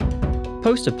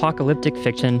Post-apocalyptic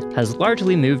fiction has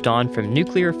largely moved on from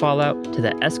nuclear fallout to the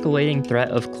escalating threat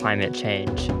of climate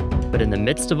change. But in the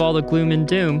midst of all the gloom and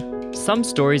doom, some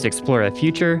stories explore a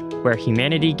future where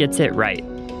humanity gets it right,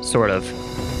 sort of.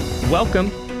 Welcome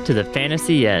to the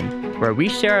Fantasy Inn, where we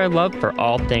share our love for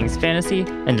all things fantasy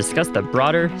and discuss the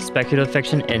broader speculative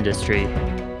fiction industry.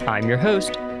 I'm your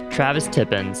host, Travis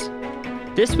Tippins.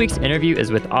 This week's interview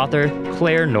is with author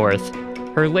Claire North.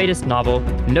 Her latest novel,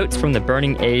 Notes from the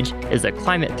Burning Age, is a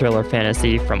climate thriller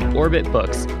fantasy from Orbit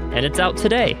Books, and it's out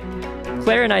today.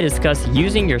 Claire and I discuss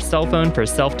using your cell phone for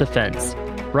self-defense,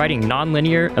 writing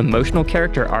nonlinear emotional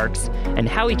character arcs, and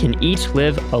how we can each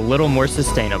live a little more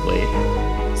sustainably.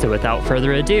 So without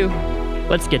further ado,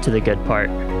 let's get to the good part.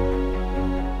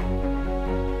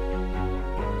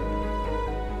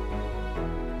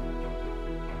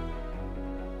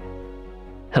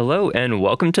 Hello and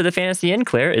welcome to the Fantasy Inn,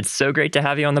 Claire. It's so great to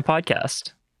have you on the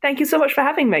podcast. Thank you so much for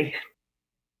having me.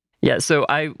 Yeah, so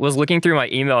I was looking through my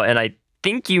email and I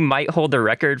think you might hold the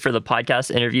record for the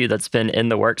podcast interview that's been in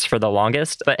the works for the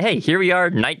longest. But hey, here we are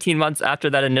 19 months after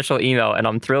that initial email, and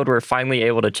I'm thrilled we're finally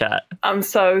able to chat. I'm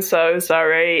so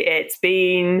sorry. It's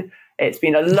been a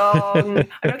long, I'm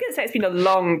not going to say it's been a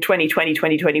long 2020,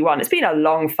 2021. It's been a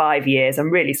long 5 years. I'm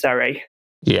really sorry.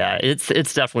 Yeah, it's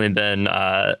definitely been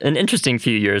an interesting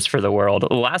few years for the world.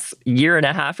 The last year and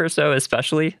a half or so,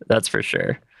 especially, that's for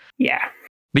sure. Yeah.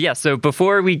 But yeah, so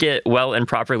before we get well and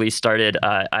properly started,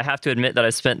 I have to admit that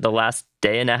I spent the last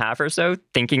day and a half or so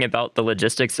thinking about the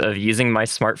logistics of using my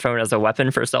smartphone as a weapon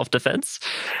for self-defense,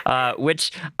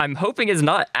 which I'm hoping is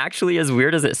not actually as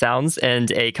weird as it sounds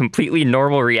and a completely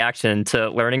normal reaction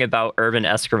to learning about urban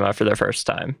eskrima for the first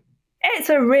time. It's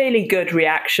a really good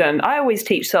reaction. I always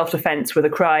teach self-defense with a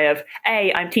cry of,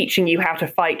 A, I'm teaching you how to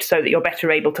fight so that you're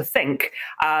better able to think,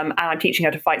 and I'm teaching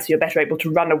you how to fight so you're better able to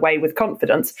run away with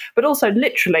confidence, but also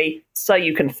literally so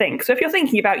you can think. So if you're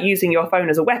thinking about using your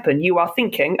phone as a weapon, you are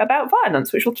thinking about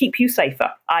violence, which will keep you safer.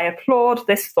 I applaud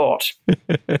this thought.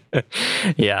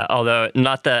 Yeah, although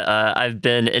not that I've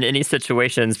been in any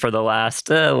situations for the last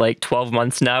 12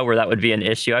 months now where that would be an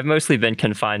issue. I've mostly been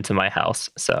confined to my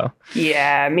house, so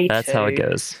yeah, me too. That's how it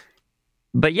goes.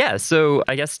 But yeah, so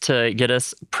I guess to get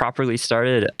us properly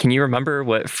started, can you remember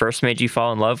what first made you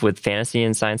fall in love with fantasy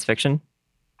and science fiction?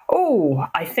 Oh,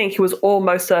 I think it was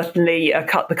almost certainly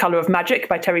The Color of Magic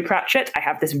by Terry Pratchett. I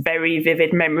have this very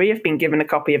vivid memory of being given a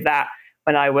copy of that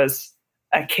when I was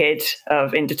a kid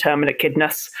of indeterminate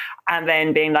kidness, and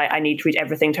then being like, I need to read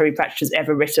everything Terry Pratchett has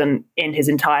ever written in his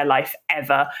entire life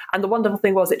ever. And the wonderful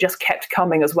thing was it just kept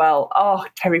coming as well. Oh,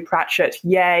 Terry Pratchett,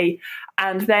 yay.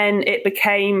 And then it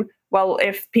became, well,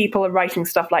 if people are writing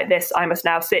stuff like this, I must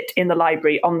now sit in the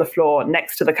library on the floor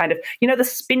next to the kind of, the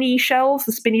spinny shelves,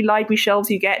 the spinny library shelves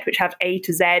you get, which have A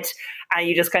to Z, and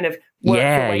you just kind of work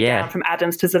your way down from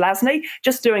Adams to Zelazny.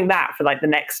 Just doing that for the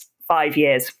next 5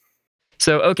 years.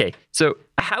 So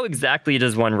how exactly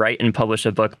does one write and publish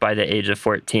a book by the age of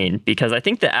 14? Because I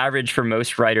think the average for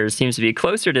most writers seems to be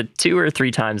closer to 2 or 3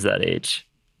 times that age.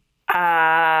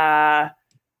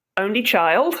 Only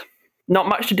child. Not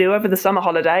much to do over the summer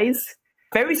holidays.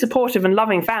 Very supportive and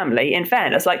loving family, in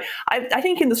fairness. I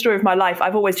think in the story of my life,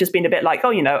 I've always just been a bit like,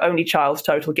 only child,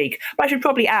 total geek. But I should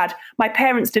probably add, my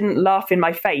parents didn't laugh in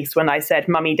my face when I said,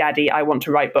 Mummy, Daddy, I want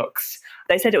to write books.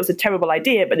 They said it was a terrible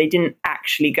idea, but they didn't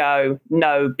actually go,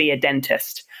 no, be a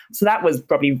dentist. So that was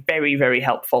probably very, very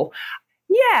helpful.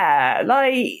 Yeah,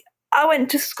 I went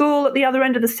to school at the other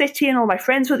end of the city and all my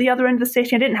friends were at the other end of the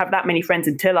city. I didn't have that many friends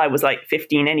until I was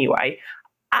 15 anyway.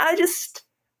 I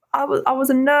was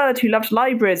a nerd who loved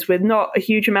libraries with not a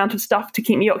huge amount of stuff to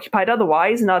keep me occupied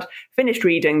otherwise. And I'd finished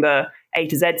reading the A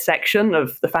to Z section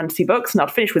of the fantasy books, and I'd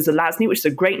finished with Zelazny, which is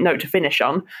a great note to finish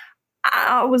on.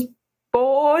 I was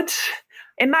bored.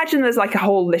 Imagine there's a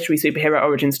whole literary superhero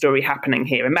origin story happening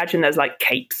here. Imagine there's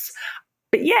capes.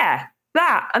 But yeah,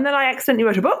 that. And then I accidentally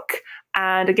wrote a book.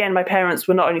 And again, my parents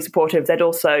were not only supportive, they'd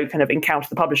also kind of encountered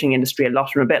the publishing industry a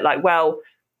lot and a bit well,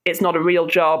 it's not a real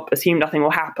job, assume nothing will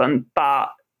happen, but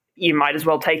you might as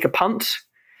well take a punt,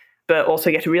 but also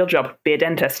get a real job, be a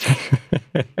dentist.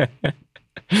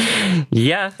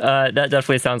 Yeah, that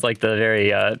definitely sounds like the very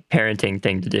parenting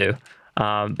thing to do.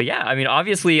 But yeah, I mean,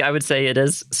 obviously, I would say it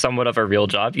is somewhat of a real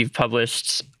job. You've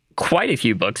published quite a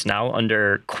few books now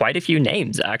under quite a few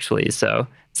names, actually. So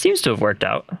it seems to have worked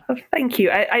out. Oh, thank you.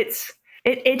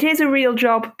 It is a real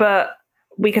job, but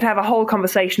we could have a whole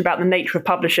conversation about the nature of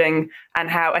publishing and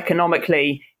how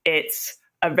economically it's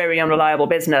a very unreliable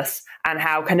business, and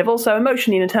how kind of also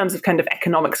emotionally in terms of kind of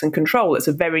economics and control, it's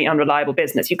a very unreliable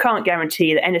business. You can't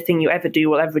guarantee that anything you ever do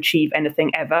will ever achieve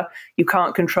anything ever. You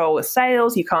can't control the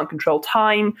sales. You can't control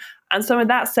time. And so in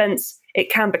that sense, it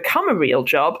can become a real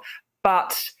job,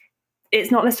 but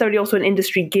it's not necessarily also an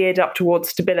industry geared up towards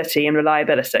stability and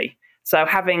reliability. So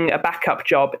having a backup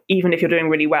job, even if you're doing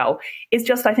really well, is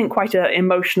just, I think, quite an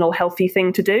emotional, healthy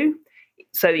thing to do.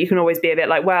 So that you can always be a bit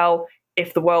like, well,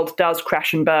 if the world does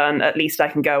crash and burn, at least I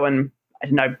can go and, I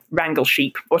don't know, wrangle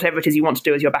sheep, whatever it is you want to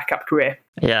do as your backup career.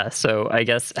 Yeah, so I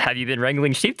guess, have you been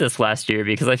wrangling sheep this last year?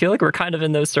 Because I feel like we're kind of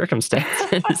in those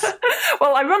circumstances.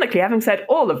 Well, ironically, having said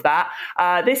all of that,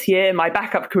 this year my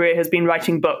backup career has been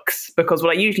writing books, because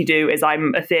what I usually do is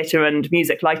I'm a theatre and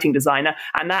music lighting designer,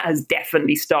 and that has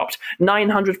definitely stopped.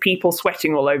 900 people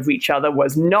sweating all over each other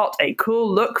was not a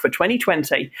cool look for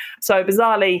 2020. So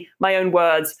bizarrely, my own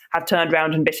words have turned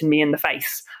around and bitten me in the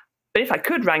face. But if I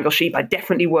could wrangle sheep, I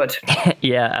definitely would.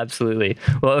 Yeah, absolutely.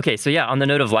 Well, okay, so yeah, on the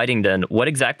note of lighting then, what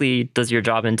exactly does your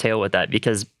job entail with that?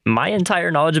 Because my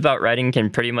entire knowledge about writing can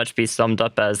pretty much be summed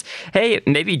up as, hey,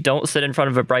 maybe don't sit in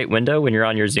front of a bright window when you're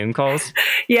on your Zoom calls.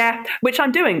 Yeah, which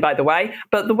I'm doing, by the way,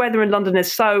 but the weather in London is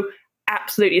so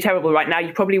absolutely terrible right now,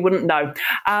 you probably wouldn't know.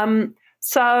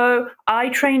 So I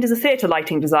trained as a theatre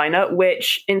lighting designer,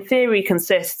 which in theory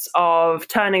consists of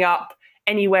turning up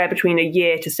anywhere between a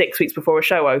year to 6 weeks before a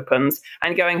show opens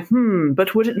and going,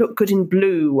 but would it look good in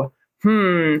blue?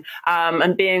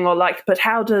 And being all like, but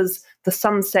how does the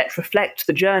sunset reflect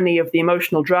the journey of the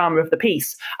emotional drama of the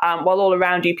piece? While all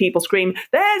around you people scream,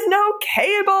 there's no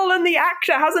cable and the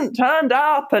actor hasn't turned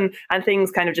up, and things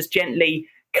kind of just gently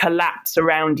collapse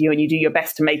around you and you do your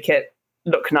best to make it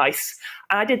look nice.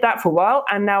 And I did that for a while,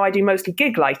 and now I do mostly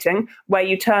gig lighting, where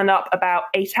you turn up about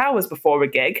 8 hours before a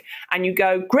gig and you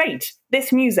go, great,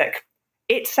 this music,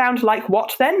 it sounds like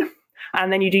what then?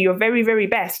 And then you do your very, very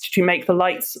best to make the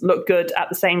lights look good at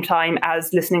the same time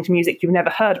as listening to music you've never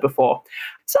heard before.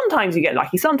 Sometimes you get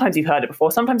lucky, sometimes you've heard it before,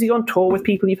 sometimes you go on tour with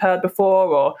people you've heard before,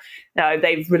 or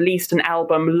they've released an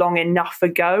album long enough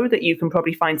ago that you can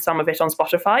probably find some of it on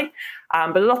Spotify.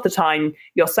 But a lot of the time,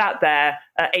 you're sat there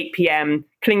at 8 p.m.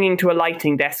 clinging to a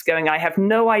lighting desk going, I have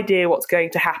no idea what's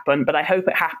going to happen, but I hope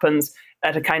it happens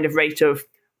at a kind of rate of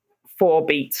 4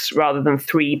 beats rather than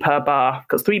 3 per bar,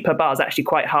 because 3 per bar is actually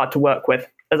quite hard to work with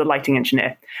as a lighting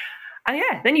engineer. And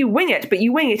yeah, then you wing it, but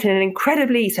you wing it in an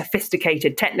incredibly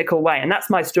sophisticated, technical way. And that's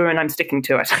my story, and I'm sticking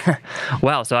to it.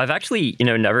 Wow. So I've actually,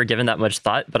 never given that much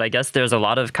thought, but I guess there's a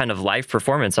lot of kind of live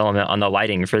performance element on the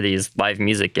lighting for these live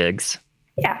music gigs.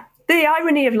 Yeah. The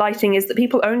irony of lighting is that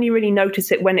people only really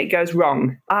notice it when it goes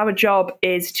wrong. Our job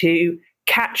is to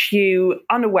catch you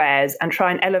unawares and try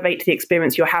and elevate the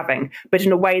experience you're having, but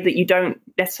in a way that you don't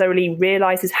necessarily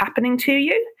realize is happening to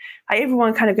you.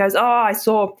 Everyone kind of goes, oh, I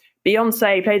saw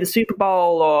Beyonce play the Super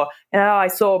Bowl, or I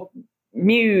saw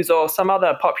Muse or some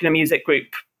other popular music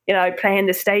group, play in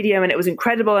the stadium, and it was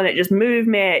incredible, and it just moved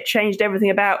me. It changed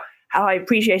everything about how I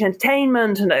appreciate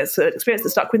entertainment, and it's an experience that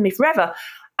stuck with me forever.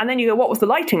 And then you go, what was the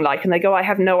lighting like? And they go, I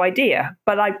have no idea.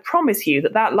 But I promise you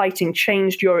that lighting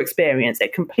changed your experience.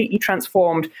 It completely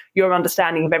transformed your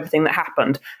understanding of everything that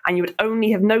happened. And you would only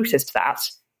have noticed that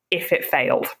if it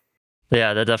failed.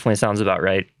 Yeah, that definitely sounds about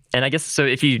right. And I guess, so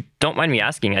if you don't mind me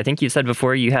asking, I think you said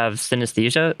before you have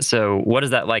synesthesia. So what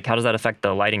is that like? How does that affect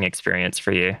the lighting experience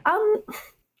for you?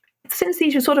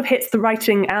 Synesthesia sort of hits the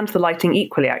writing and the lighting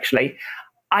equally, actually.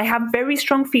 I have very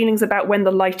strong feelings about when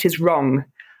the light is wrong.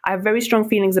 I have very strong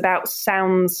feelings about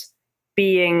sounds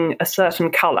being a certain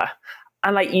color.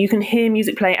 And you can hear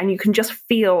music play and you can just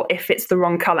feel if it's the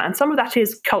wrong color. And some of that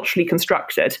is culturally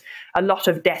constructed. A lot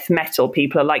of death metal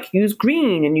people are like, use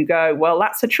green. And you go, well,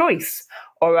 that's a choice.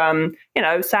 Or,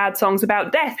 sad songs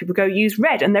about death, people go, use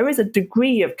red. And there is a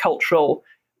degree of cultural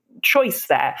choice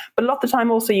there. But a lot of the time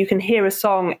also you can hear a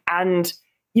song and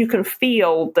you can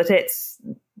feel that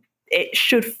it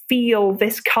should feel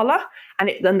this color.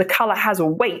 And the color has a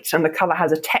weight and the color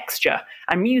has a texture,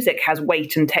 and music has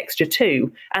weight and texture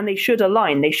too. And they should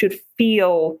align. They should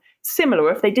feel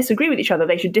similar. If they disagree with each other,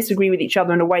 they should disagree with each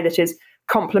other in a way that is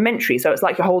complementary. So it's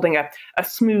like you're holding a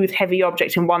smooth, heavy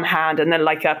object in one hand and then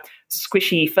like a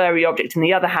squishy, furry object in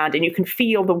the other hand. And you can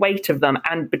feel the weight of them.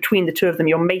 And between the two of them,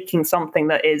 you're making something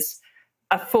that is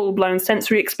a full-blown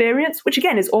sensory experience, which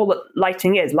again is all that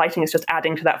lighting is. Lighting is just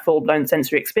adding to that full-blown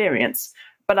sensory experience.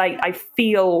 But I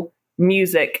feel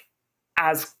music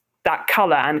as that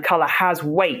color, and color has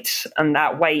weight, and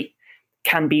that weight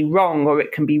can be wrong or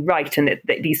it can be right, and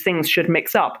these things should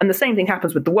mix up. And the same thing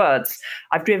happens with the words.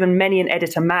 I've driven many an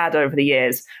editor mad over the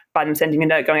years by them sending a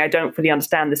note going, I don't fully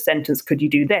understand this sentence, could you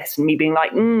do this? And me being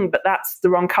like, but that's the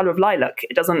wrong color of lilac.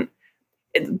 It doesn't,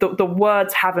 the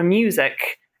words have a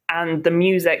music, and the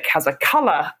music has a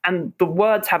color and the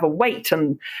words have a weight,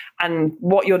 and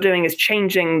what you're doing is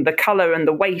changing the color and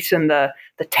the weight and the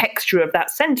texture of that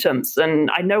sentence.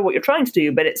 And I know what you're trying to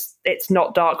do, but it's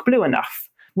not dark blue enough,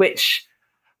 which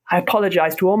I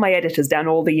apologize to all my editors down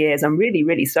all the years. I'm really,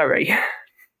 really sorry.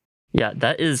 Yeah,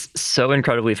 that is so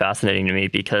incredibly fascinating to me,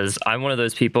 because I'm one of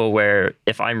those people where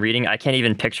if I'm reading, I can't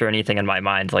even picture anything in my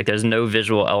mind. Like, there's no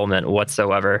visual element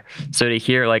whatsoever. So to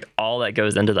hear like all that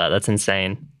goes into that, that's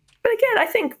insane. But again, I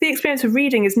think the experience of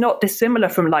reading is not dissimilar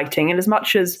from lighting, in as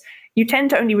much as you tend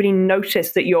to only really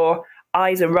notice that your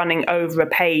eyes are running over a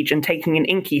page and taking in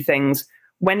inky things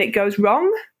when it goes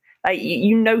wrong.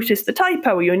 You notice the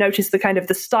typo, or you notice the kind of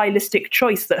the stylistic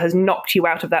choice that has knocked you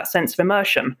out of that sense of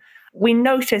immersion. We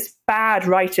notice bad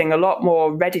writing a lot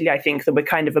more readily, I think, than we're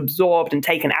kind of absorbed and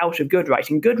taken out of good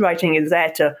writing. Good writing is there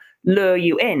to lure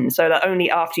you in, so that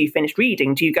only after you finish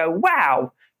reading do you go,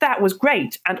 wow, that was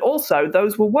great. And also,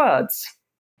 those were words.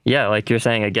 Yeah, like you're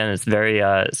saying, again, it's very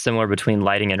similar between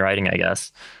lighting and writing, I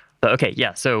guess. But okay,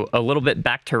 yeah, so a little bit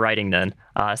back to writing then,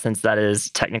 since that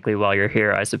is technically why you're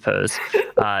here, I suppose.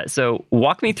 So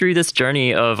walk me through this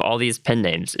journey of all these pen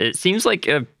names. It seems like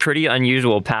a pretty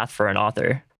unusual path for an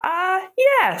author.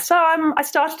 Yeah, so I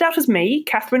started out as me,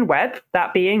 Catherine Webb,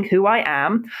 that being who I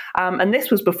am. And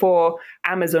this was before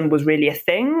Amazon was really a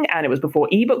thing, and it was before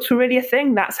ebooks were really a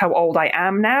thing. That's how old I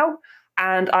am now.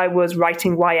 And I was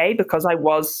writing YA because I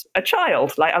was a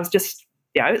child. Like, I was just,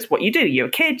 it's what you do. You're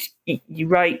a kid, you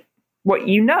write what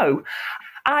you know.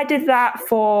 I did that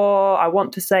for, I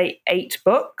want to say, 8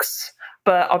 books.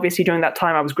 But obviously during that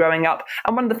time I was growing up.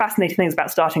 And one of the fascinating things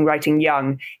about starting writing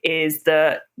young is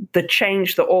the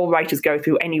change that all writers go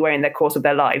through anywhere in their course of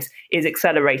their lives is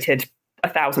accelerated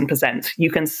 1,000%.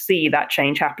 You can see that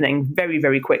change happening very,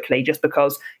 very quickly, just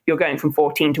because you're going from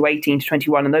 14 to 18 to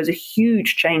 21. And those are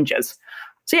huge changes.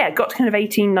 So yeah, got to kind of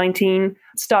 18, 19,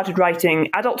 started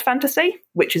writing adult fantasy,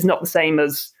 which is not the same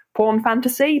as porn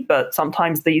fantasy, but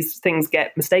sometimes these things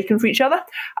get mistaken for each other.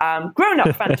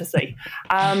 Grown-up fantasy.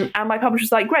 And my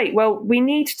publisher's like, great, well, we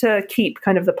need to keep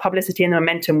kind of the publicity and the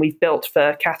momentum we've built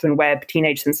for Catherine Webb,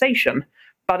 Teenage Sensation.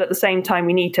 But at the same time,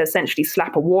 we need to essentially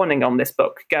slap a warning on this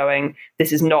book going,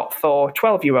 this is not for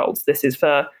 12-year-olds, this is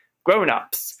for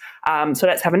grown-ups. So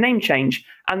let's have a name change.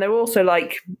 And they're also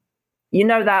like,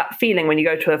 that feeling when you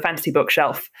go to a fantasy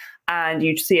bookshelf and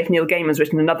you see if Neil Gaiman's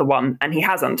written another one and he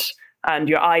hasn't, and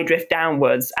your eye drifts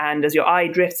downwards, and as your eye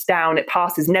drifts down, it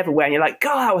passes Neverwhere, and you're like,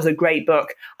 God, that was a great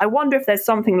book. I wonder if there's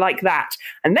something like that.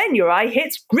 And then your eye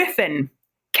hits Griffin.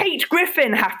 Kate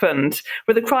Griffin happened,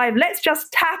 with a cry of, let's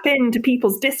just tap into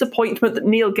people's disappointment that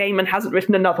Neil Gaiman hasn't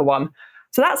written another one.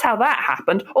 So that's how that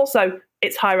happened. Also,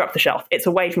 it's higher up the shelf. It's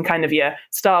away from kind of your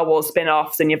Star Wars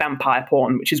spin-offs and your vampire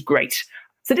porn, which is great.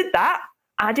 So I did that.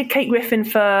 I did Kate Griffin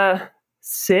for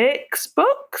 6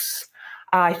 books,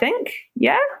 I think.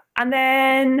 Yeah. And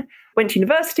then went to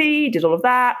university, did all of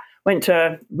that, went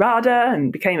to RADA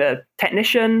and became a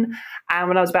technician. And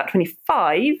when I was about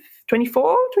 25,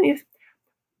 24, 20,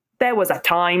 there was a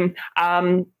time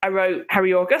I wrote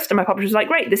Harry August, and my publisher was like,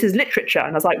 great, this is literature.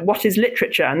 And I was like, what is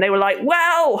literature? And they were like,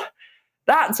 well,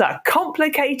 that's a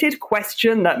complicated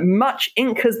question that much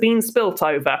ink has been spilt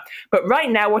over. But right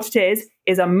now what it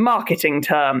is a marketing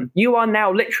term. You are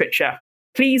now literature.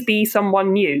 Please be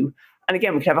someone new. And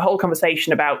again, we could have a whole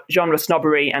conversation about genre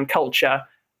snobbery and culture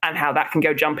and how that can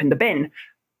go jump in the bin.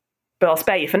 But I'll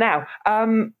spare you for now.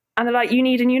 And they're like, you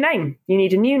need a new name. You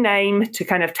need a new name to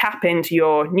kind of tap into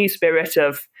your new spirit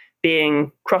of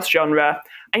being cross-genre.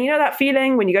 And that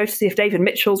feeling when you go to see if David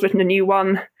Mitchell's written a new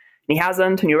one and he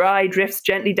hasn't, and your eye drifts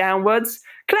gently downwards?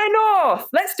 Claire North,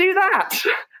 let's do that.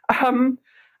 And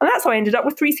that's how I ended up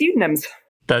with 3 pseudonyms.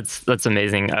 That's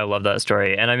amazing. I love that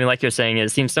story. And I mean, like you're saying,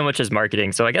 it seems so much as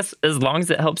marketing. So I guess as long as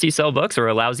it helps you sell books or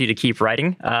allows you to keep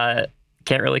writing,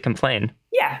 can't really complain.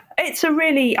 Yeah,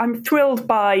 I'm thrilled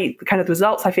by kind of the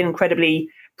results. I feel incredibly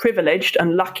privileged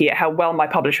and lucky at how well my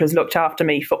publisher has looked after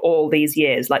me for all these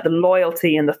years. Like, the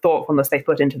loyalty and the thoughtfulness they've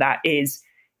put into that is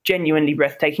genuinely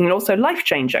breathtaking and also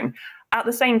life-changing. At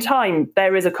the same time,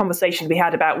 there is a conversation to be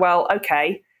had about, well,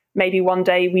 okay, maybe one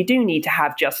day we do need to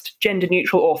have just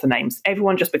gender-neutral author names.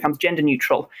 Everyone just becomes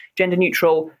gender-neutral.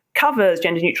 Gender-neutral covers,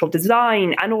 gender-neutral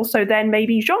design, and also then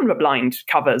maybe genre-blind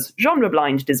covers,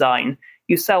 genre-blind design.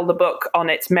 You sell the book on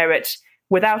its merit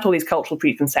without all these cultural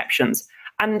preconceptions.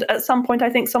 And at some point, I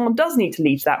think someone does need to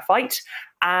lead that fight.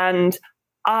 And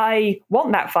I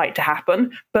want that fight to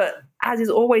happen. But as is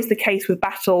always the case with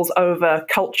battles over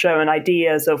culture and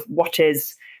ideas of what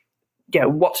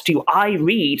do I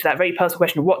read? That very personal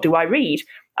question of what do I read?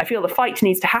 I feel the fight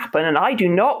needs to happen, and I do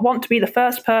not want to be the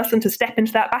first person to step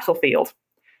into that battlefield.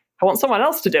 I want someone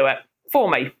else to do it for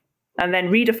me, and then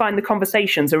redefine the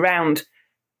conversations around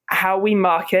how we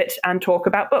market and talk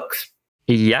about books.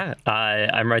 Yeah,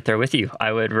 I'm right there with you.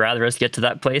 I would rather us get to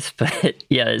that place, but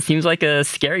yeah, it seems like a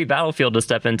scary battlefield to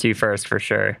step into first, for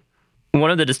sure. One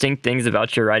of the distinct things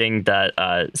about your writing that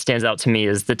stands out to me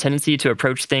is the tendency to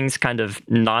approach things kind of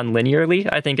non-linearly,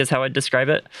 I think is how I'd describe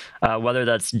it. Whether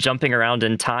that's jumping around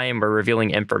in time or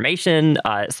revealing information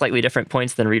at slightly different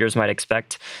points than readers might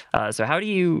expect. So how do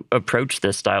you approach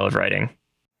this style of writing?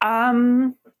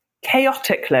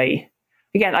 Chaotically.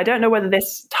 Again, I don't know whether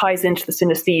this ties into the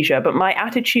synesthesia, but my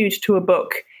attitude to a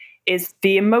book is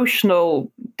the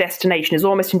emotional destination is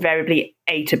almost invariably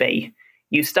A to B.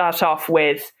 You start off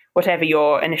with whatever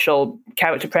your initial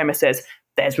character premise is.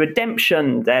 There's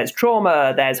redemption, there's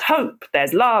trauma, there's hope,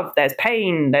 there's love, there's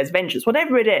pain, there's vengeance,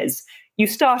 whatever it is. You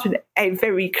start at a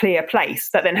very clear place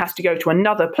that then has to go to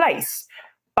another place.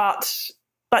 But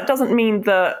that doesn't mean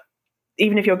that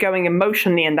even if you're going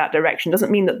emotionally in that direction,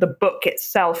 doesn't mean that the book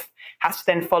itself has to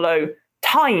then follow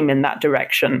time in that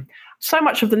direction. So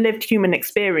much of the lived human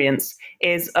experience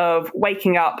is of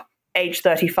waking up age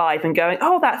 35 and going,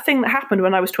 oh, that thing that happened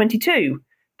when I was 22,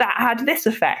 that had this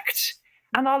effect.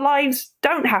 And our lives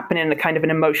don't happen in a kind of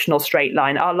an emotional straight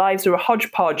line. Our lives are a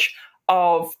hodgepodge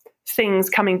of things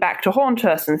coming back to haunt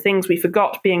us and things we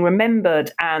forgot being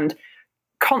remembered and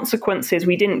consequences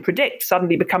we didn't predict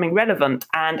suddenly becoming relevant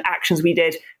and actions we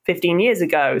did 15 years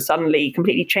ago suddenly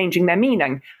completely changing their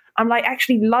meaning. I'm like,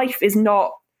 actually, life is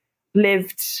not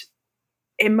lived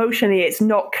emotionally. It's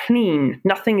not clean.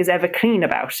 Nothing is ever clean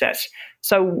about it.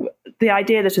 So the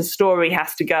idea that a story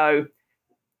has to go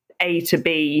A to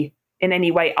B in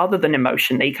any way other than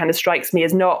emotionally kind of strikes me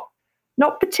as not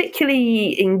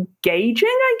particularly engaging,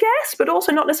 I guess, but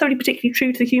also not necessarily particularly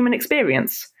true to the human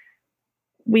experience.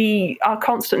 We are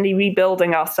constantly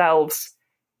rebuilding ourselves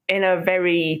in a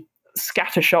very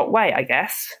scattershot way, I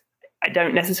guess. I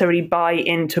don't necessarily buy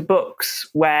into books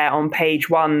where on page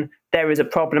 1 there is a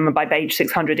problem and by page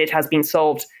 600 it has been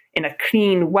solved in a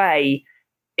clean way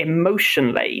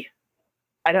emotionally.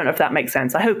 I don't know if that makes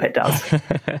sense. I hope it does.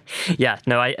 Yeah,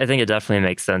 no, I think it definitely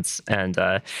makes sense. And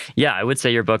yeah, I would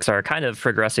say your books are kind of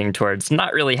progressing towards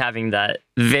not really having that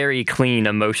very clean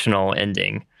emotional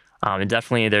ending. And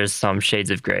definitely there's some shades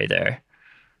of gray there.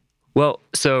 Well,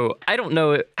 so I don't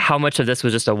know how much of this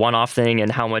was just a one-off thing and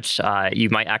how much you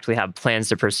might actually have plans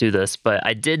to pursue this, but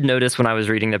I did notice when I was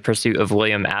reading The Pursuit of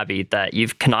William Abbey that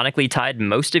you've canonically tied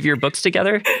most of your books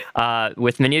together,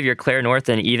 with many of your Claire North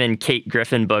and even Kate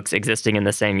Griffin books existing in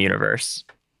the same universe.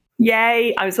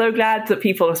 Yay, I'm so glad that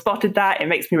people have spotted that. It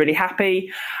makes me really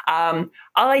happy.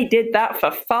 I did that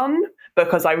for fun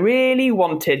because I really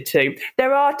wanted to.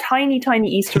 There are tiny, tiny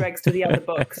Easter eggs to the other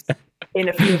books in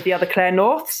a few of the other Claire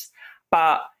Norths.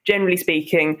 But generally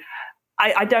speaking,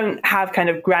 I don't have kind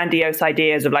of grandiose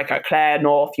ideas of like a Claire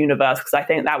North universe because I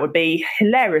think that would be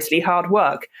hilariously hard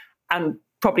work and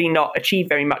probably not achieve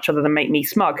very much other than make me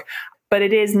smug. But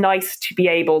it is nice to be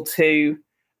able to,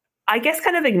 I guess,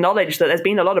 kind of acknowledge that there's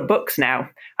been a lot of books now.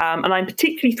 And I'm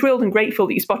particularly thrilled and grateful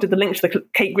that you spotted the link to the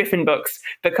Kate Griffin books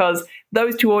because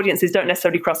those two audiences don't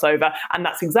necessarily cross over. And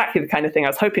that's exactly the kind of thing I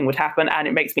was hoping would happen. And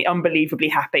it makes me unbelievably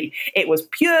happy. It was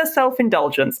pure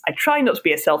self-indulgence. I try not to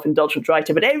be a self-indulgent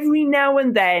writer, but every now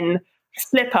and then I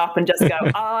slip up and just go,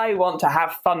 I want to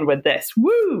have fun with this.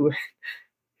 Woo!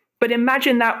 But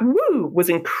imagine that woo was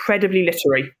incredibly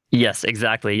literary. Yes,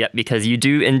 exactly. Yep, because you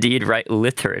do indeed write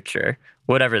literature,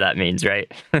 whatever that means,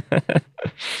 right?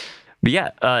 But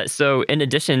yeah, so in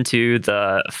addition to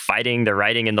the fighting, the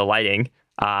writing, and the lighting,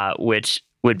 which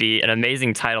would be an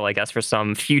amazing title, I guess, for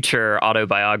some future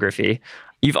autobiography,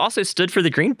 you've also stood for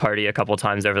the Green Party a couple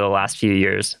times over the last few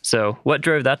years. So what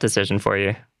drove that decision for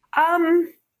you?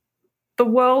 The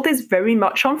world is very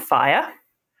much on fire,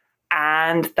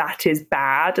 and that is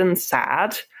bad and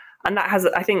sad. And that has,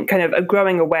 I think, kind of a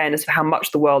growing awareness of how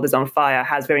much the world is on fire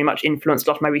has very much influenced a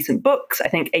lot of my recent books. I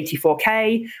think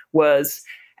 84K was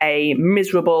a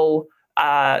miserable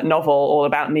novel all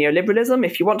about neoliberalism.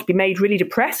 If you want to be made really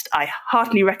depressed, I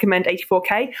heartily recommend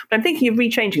 84K. But I'm thinking of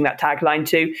rechanging that tagline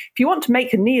to, if you want to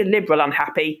make a neoliberal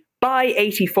unhappy, buy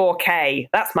 84K.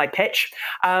 That's my pitch.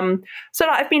 So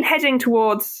I've been heading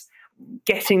towards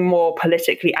getting more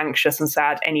politically anxious and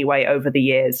sad anyway over the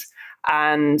years.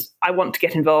 And I want to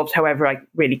get involved however I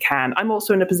really can. I'm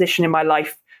also in a position in my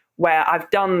life where I've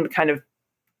done kind of,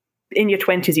 in your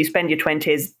 20s, you spend your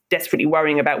 20s desperately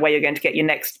worrying about where you're going to get your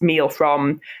next meal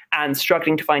from and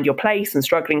struggling to find your place and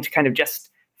struggling to kind of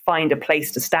just find a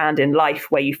place to stand in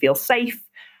life where you feel safe.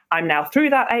 I'm now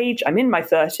through that age. I'm in my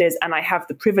 30s and I have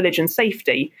the privilege and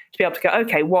safety to be able to go,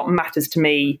 okay, what matters to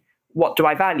me? what do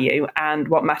I value? And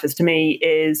what matters to me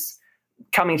is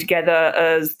coming together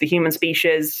as the human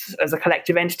species, as a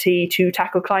collective entity to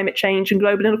tackle climate change and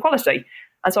global inequality.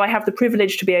 And so I have the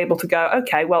privilege to be able to go,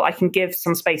 okay, well, I can give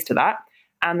some space to that.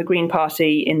 And the Green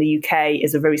Party in the UK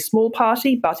is a very small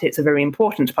party, but it's a very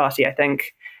important party, I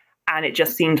think. And it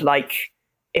just seemed like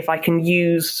if I can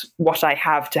use what I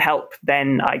have to help,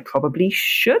 then I probably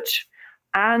should.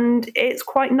 And it's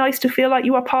quite nice to feel like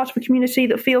you are part of a community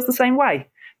that feels the same way.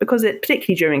 Because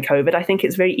particularly during COVID, I think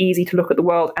it's very easy to look at the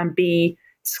world and be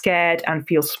scared and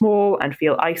feel small and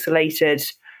feel isolated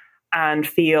and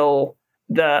feel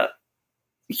that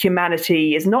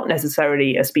humanity is not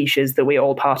necessarily a species that we're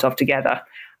all part of together.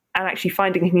 And actually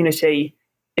finding a community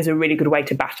is a really good way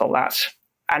to battle that.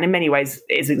 And in many ways,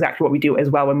 is exactly what we do as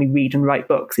well when we read and write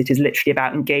books. It is literally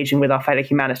about engaging with our fellow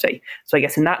humanity. So I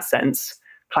guess in that sense,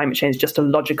 climate change is just a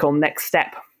logical next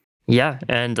step. Yeah,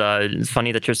 and it's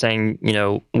funny that you're saying,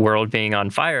 world being on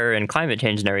fire and climate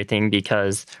change and everything,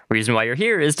 because the reason why you're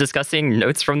here is discussing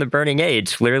Notes from the Burning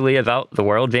Age, literally about the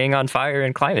world being on fire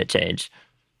and climate change.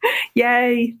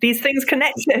 Yay, these things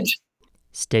connected.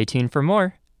 Stay tuned for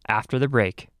more after the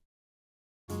break.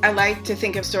 I like to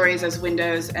think of stories as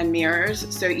windows and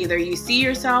mirrors. So either you see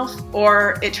yourself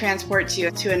or it transports you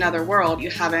to another world you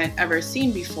haven't ever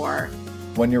seen before.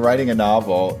 When you're writing a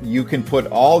novel, you can put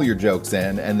all your jokes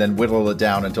in and then whittle it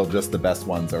down until just the best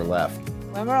ones are left.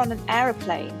 When we're on an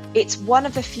aeroplane, it's one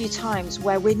of the few times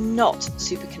where we're not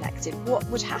super connected. What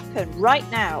would happen right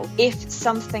now if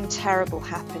something terrible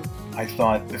happened? I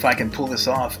thought, if I can pull this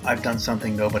off, I've done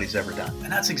something nobody's ever done.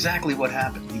 And that's exactly what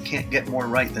happened. You can't get more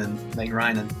right than Meg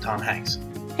Ryan and Tom Hanks.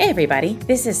 Hey everybody,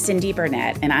 this is Cindy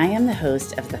Burnett, and I am the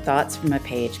host of the Thoughts from a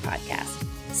Page podcast.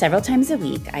 Several times a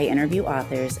week, I interview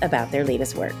authors about their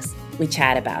latest works. We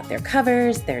chat about their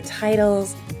covers, their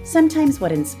titles, sometimes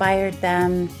what inspired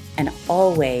them, and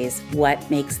always what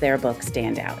makes their book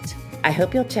stand out. I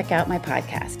hope you'll check out my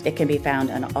podcast. It can be found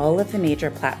on all of the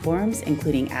major platforms,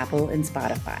 including Apple and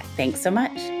Spotify. Thanks so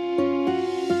much.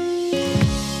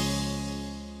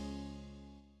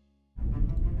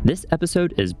 This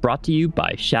episode is brought to you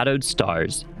by Shadowed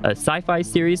Stars, a sci-fi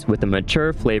series with a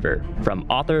mature flavor from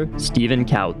author Stephen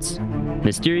Kautz.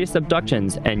 Mysterious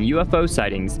abductions and UFO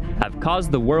sightings have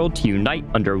caused the world to unite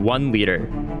under one leader.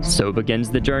 So begins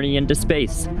the journey into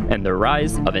space and the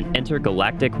rise of an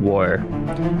intergalactic war.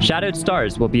 Shadowed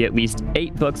Stars will be at least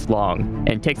 8 books long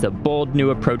and takes a bold new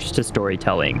approach to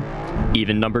storytelling.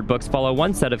 Even-numbered books follow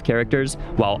one set of characters,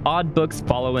 while odd books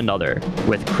follow another,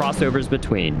 with crossovers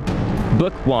between.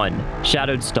 Book 1,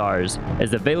 Shadowed Stars,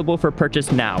 is available for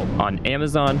purchase now on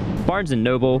Amazon, Barnes &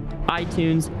 Noble,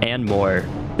 iTunes, and more.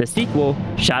 The sequel,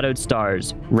 Shadowed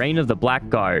Stars, Reign of the Black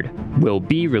Guard, will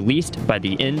be released by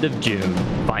the end of June.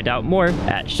 Find out more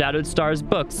at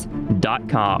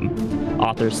shadowedstarsbooks.com.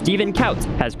 Author Stephen Kautz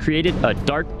has created a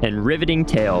dark and riveting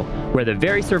tale where the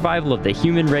very survival of the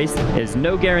human race is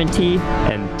no guarantee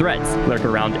and threats lurk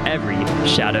around every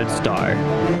shadowed star.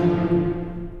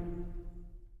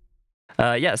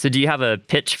 So do you have a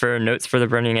pitch for Notes for the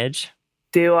Burning Age?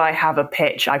 Do I have a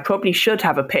pitch? I probably should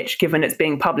have a pitch, given it's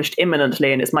being published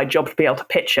imminently and it's my job to be able to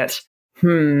pitch it.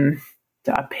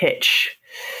 A pitch.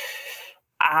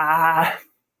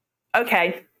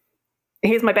 Okay.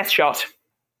 Here's my best shot.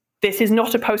 This is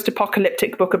not a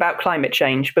post-apocalyptic book about climate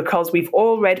change, because we've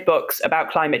all read books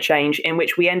about climate change in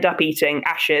which we end up eating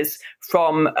ashes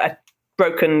from a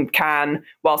broken can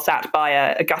while sat by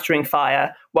a guttering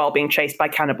fire while being chased by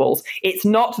cannibals. It's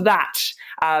not that.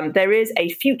 There is a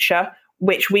future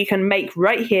which we can make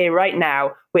right here, right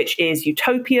now, which is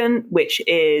utopian, which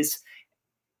is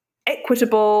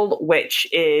equitable, which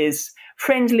is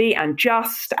friendly and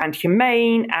just and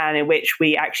humane, and in which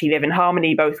we actually live in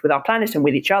harmony both with our planet and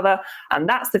with each other. And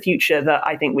that's the future that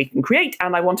I think we can create.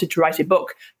 And I wanted to write a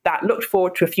book that looked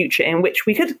forward to a future in which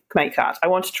we could make that. I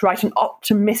wanted to write an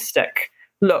optimistic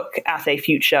look at a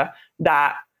future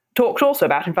that talked also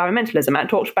about environmentalism and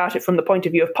talked about it from the point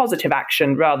of view of positive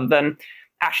action rather than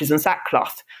ashes and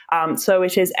sackcloth. So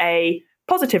it is a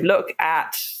positive look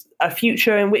at a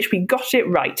future in which we got it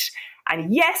right.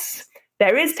 And yes,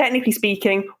 there is, technically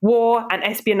speaking, war and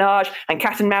espionage and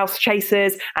cat and mouse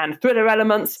chases and thriller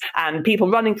elements and people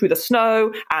running through the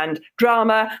snow and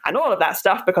drama and all of that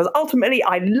stuff, because ultimately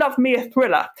I love me a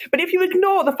thriller. But if you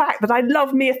ignore the fact that I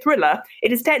love me a thriller,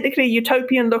 it is technically a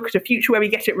utopian look at a future where we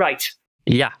get it right.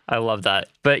 Yeah, I love that.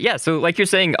 But yeah, so like you're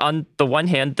saying, on the one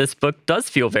hand, this book does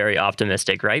feel very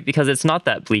optimistic, right? Because it's not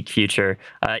that bleak future.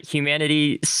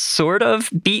 Humanity sort of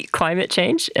beat climate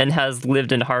change and has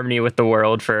lived in harmony with the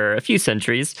world for a few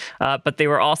centuries. But they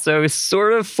were also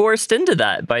sort of forced into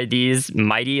that by these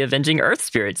mighty avenging Earth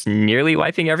spirits, nearly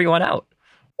wiping everyone out.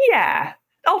 Yeah.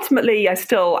 Ultimately, I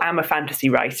still am a fantasy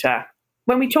writer.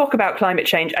 When we talk about climate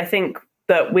change, I think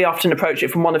that we often approach it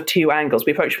from one of two angles.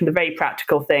 We approach it from the very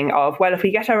practical thing of, well, if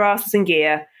we get our asses in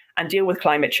gear and deal with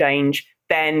climate change,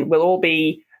 then we'll all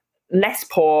be less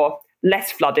poor,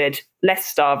 less flooded, less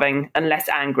starving, and less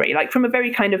angry. Like from a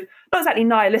very kind of, not exactly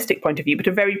nihilistic point of view, but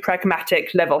a very pragmatic,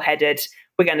 level-headed,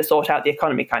 we're going to sort out the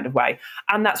economy kind of way.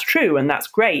 And that's true, and that's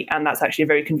great, and that's actually a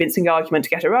very convincing argument to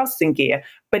get our asses in gear,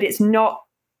 but it's not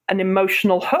an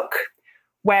emotional hook.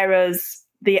 Whereas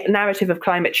the narrative of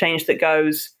climate change that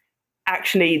goes,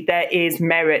 actually, there is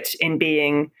merit in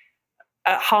being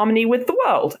at harmony with the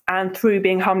world, and through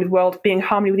being harmony with the world, being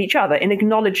harmony with each other, in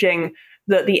acknowledging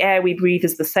that the air we breathe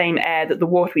is the same air, that the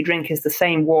water we drink is the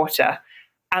same water,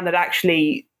 and that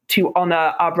actually to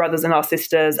honor our brothers and our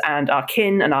sisters and our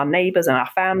kin and our neighbors and our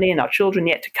family and our children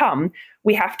yet to come,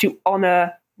 we have to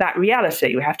honor that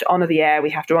reality. We have to honor the air, we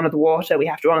have to honor the water, we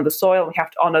have to honor the soil, we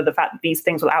have to honor the fact that these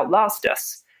things will outlast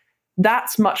us.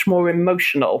 That's much more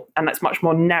emotional and that's much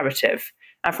more narrative.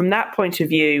 And from that point of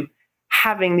view,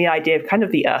 having the idea of kind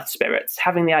of the earth spirits,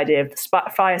 having the idea of the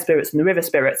fire spirits and the river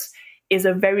spirits is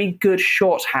a very good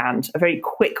shorthand, a very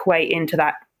quick way into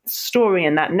that story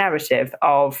and that narrative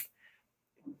of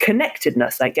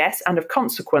connectedness, I guess, and of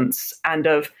consequence and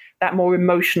of that more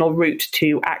emotional route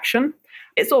to action.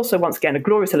 It's also, once again, a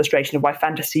glorious illustration of why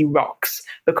fantasy rocks,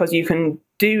 because you can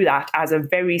do that as a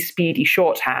very speedy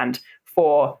shorthand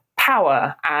for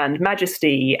power and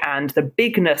majesty and the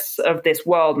bigness of this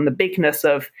world and the bigness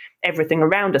of everything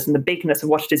around us and the bigness of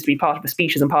what it is to be part of a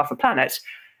species and part of a planet.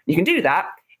 You can do that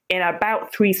in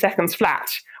about 3 seconds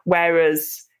flat,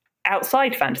 whereas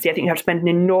outside fantasy, I think you have to spend an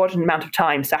inordinate amount of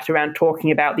time sat around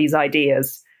talking about these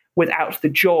ideas without the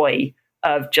joy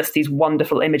of just these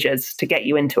wonderful images to get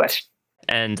you into it.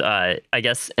 And I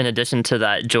guess in addition to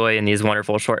that joy in these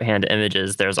wonderful shorthand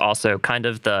images, there's also kind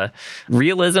of the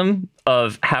realism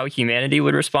of how humanity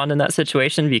would respond in that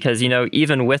situation. Because,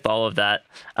 even with all of that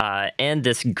and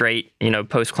this great,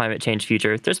 post-climate change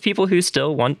future, there's people who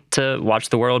still want to watch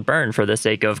the world burn for the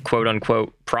sake of quote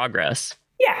unquote progress.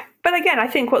 Yeah. But again, I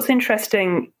think what's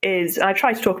interesting is, and I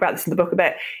try to talk about this in the book a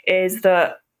bit, is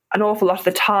that an awful lot of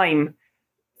the time,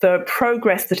 the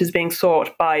progress that is being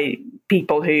sought by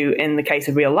people who, in the case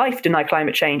of real life, deny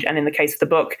climate change, and in the case of the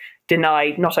book,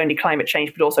 deny not only climate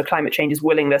change, but also climate change's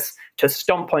willingness to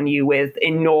stomp on you with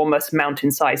enormous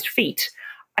mountain-sized feet.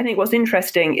 I think what's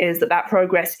interesting is that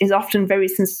progress is often very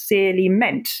sincerely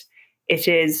meant. It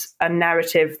is a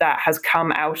narrative that has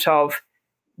come out of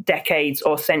decades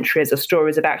or centuries of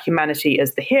stories about humanity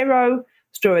as the hero,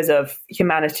 stories of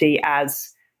humanity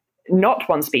as not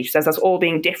one species, as us all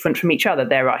being different from each other.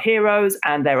 There are heroes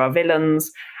and there are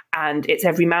villains, and it's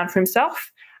every man for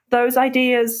himself. Those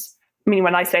ideas,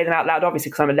 when I say them out loud,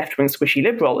 obviously because I'm a left-wing squishy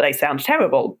liberal, they sound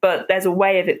terrible, but there's a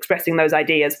way of expressing those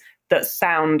ideas that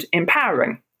sound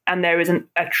empowering, and there is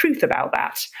a truth about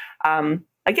that.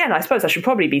 Again, I suppose I should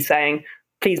probably be saying,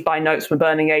 please buy Notes from a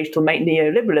Burning Age to make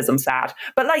neoliberalism sad.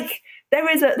 But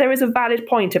there is a valid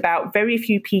point about very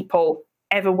few people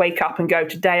ever wake up and go,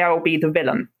 today I will be the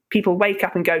villain. People wake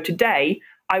up and go, today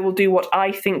I will do what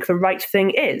I think the right thing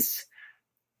is.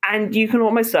 And you can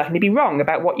almost certainly be wrong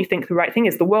about what you think the right thing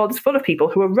is. The world is full of people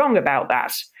who are wrong about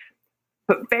that.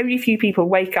 But very few people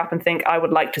wake up and think, I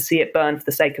would like to see it burn for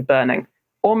the sake of burning.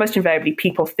 Almost invariably,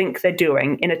 people think they're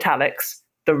doing, in italics,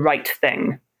 the right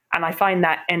thing. And I find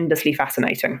that endlessly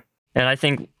fascinating. And I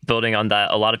think building on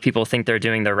that, a lot of people think they're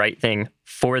doing the right thing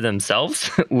for themselves,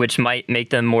 which might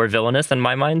make them more villainous in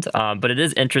my mind. But it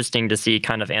is interesting to see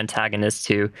kind of antagonists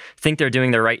who think they're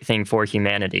doing the right thing for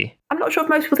humanity. I'm not sure if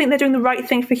most people think they're doing the right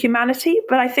thing for humanity,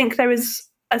 but I think there is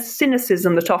a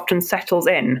cynicism that often settles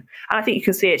in. And I think you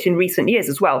can see it in recent years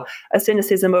as well. A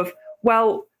cynicism of,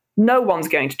 well, no one's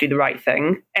going to do the right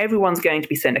thing. Everyone's going to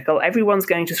be cynical. Everyone's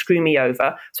going to screw me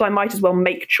over. So I might as well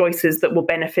make choices that will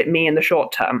benefit me in the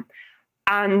short term.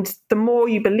 And the more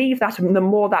you believe that, and the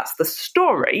more that's the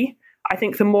story, I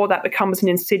think the more that becomes an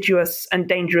insidious and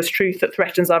dangerous truth that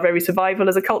threatens our very survival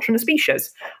as a culture and a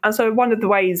species. And so one of the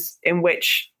ways in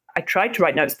which I tried to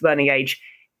write Notes to the Burning Age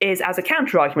is as a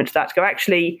counter-argument to that, to go,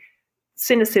 actually,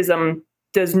 cynicism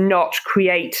does not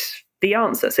create the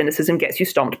answer. Cynicism gets you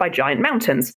stomped by giant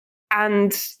mountains.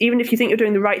 And even if you think you're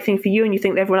doing the right thing for you and you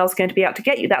think everyone else is going to be out to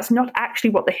get you, that's not actually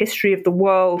what the history of the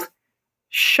world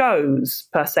shows,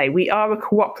 per se. We are a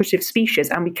cooperative species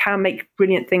and we can make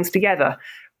brilliant things together.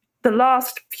 The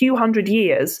last few hundred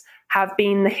years have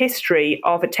been the history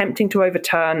of attempting to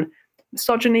overturn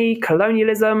misogyny,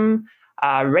 colonialism,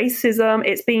 racism.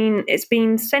 It's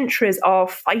been centuries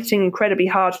of fighting incredibly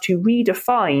hard to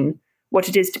redefine what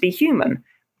it is to be human.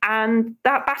 And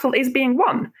that battle is being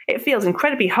won. It feels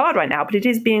incredibly hard right now, but it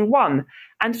is being won.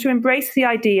 And to embrace the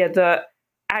idea that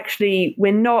actually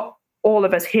we're not all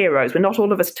of us heroes. We're not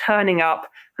all of us turning up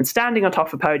and standing on top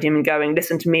of a podium and going,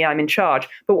 listen to me, I'm in charge.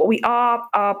 But what we are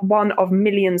one of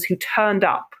millions who turned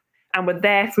up and were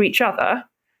there for each other.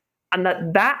 And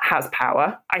that has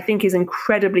power, I think, is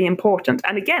incredibly important.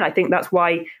 And again, I think that's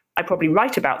why I probably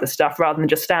write about this stuff rather than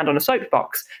just stand on a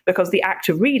soapbox, because the act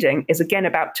of reading is, again,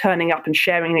 about turning up and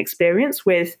sharing an experience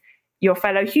with your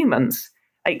fellow humans.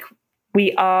 Like,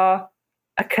 we are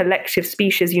a collective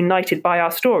species united by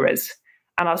our stories.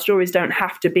 And our stories don't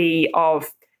have to be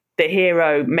of the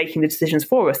hero making the decisions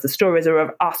for us. The stories are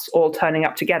of us all turning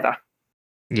up together.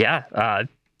 Yeah,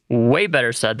 way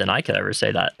better said than I could ever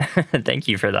say that. Thank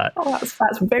you for that. Oh,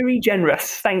 that's very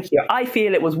generous. Thank you. I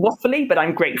feel it was waffly, but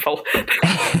I'm grateful.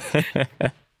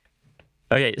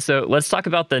 Okay, so let's talk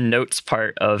about the notes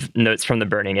part of Notes from the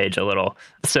Burning Age a little.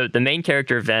 So the main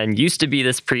character, Ven, used to be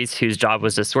this priest whose job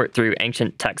was to sort through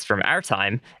ancient texts from our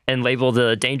time and label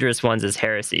the dangerous ones as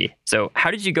heresy. So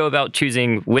how did you go about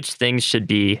choosing which things should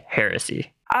be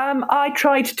heresy? I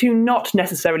tried to not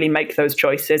necessarily make those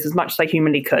choices as much as I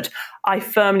humanly could. I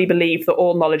firmly believe that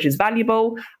all knowledge is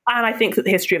valuable, and I think that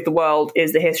the history of the world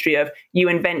is the history of you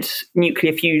invent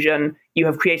nuclear fusion, you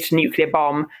have created a nuclear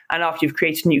bomb, and after you've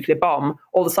created a nuclear bomb,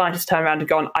 all the scientists turn around and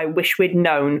go, I wish we'd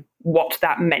known what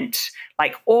that meant.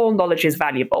 Like, all knowledge is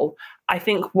valuable. I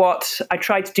think what I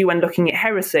tried to do when looking at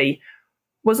heresy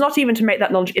was not even to make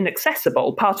that knowledge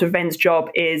inaccessible. Part of Ven's job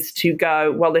is to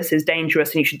go, well, this is dangerous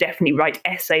and you should definitely write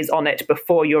essays on it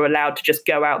before you're allowed to just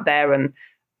go out there and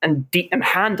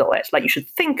handle it. Like, you should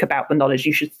think about the knowledge.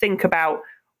 You should think about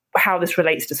how this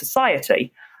relates to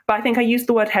society. But I think I used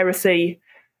the word heresy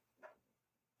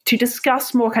to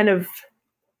discuss more kind of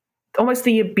almost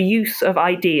the abuse of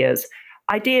ideas.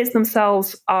 Ideas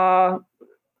themselves are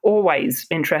always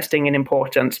interesting and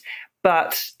important,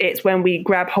 but it's when we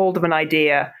grab hold of an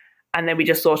idea and then we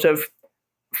just sort of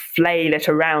flail it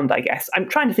around, I guess. I'm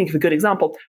trying to think of a good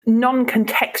example.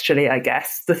 Non-contextually, I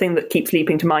guess, the thing that keeps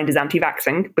leaping to mind is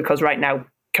anti-vaxxing, because right now,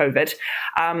 COVID,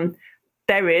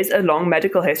 there is a long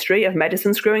medical history of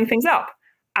medicine screwing things up.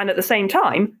 And at the same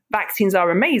time, vaccines are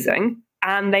amazing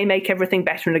and they make everything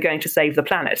better and are going to save the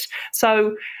planet.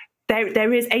 So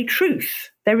there is a truth.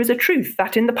 There is a truth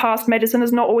that in the past, medicine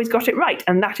has not always got it right.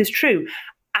 And that is true.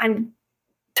 And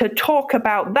to talk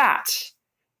about that,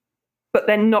 but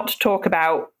then not talk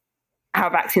about how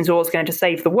vaccines are always going to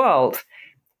save the world,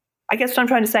 I guess what I'm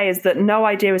trying to say is that no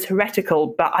idea is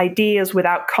heretical, but ideas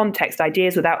without context,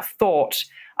 ideas without thought,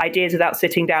 ideas without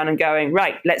sitting down and going,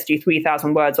 right, let's do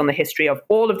 3,000 words on the history of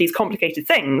all of these complicated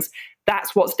things,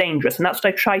 that's what's dangerous. And that's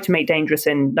what I try to make dangerous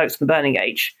in Notes from the Burning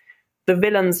Age. The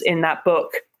villains in that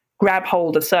book grab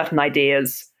hold of certain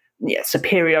ideas,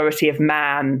 superiority of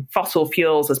man, fossil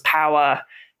fuels as power,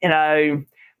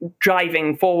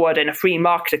 driving forward in a free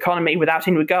market economy without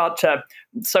any regard to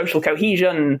social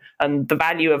cohesion and the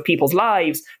value of people's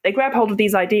lives. They grab hold of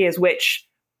these ideas which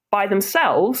by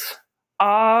themselves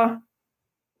are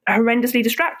horrendously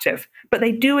distractive, but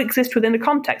they do exist within a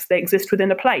context. They exist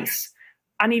within a place.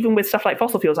 And even with stuff like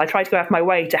fossil fuels, I try to go out of my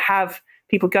way to have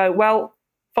people go, well,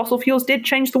 fossil fuels did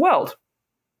change the world.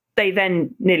 They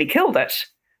then nearly killed it.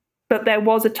 But there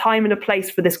was a time and a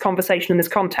place for this conversation in this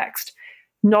context.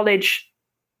 Knowledge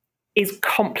is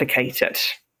complicated.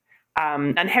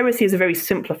 And heresy is a very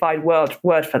simplified word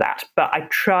for that. But I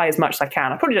try as much as I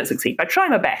can. I probably don't succeed, but I try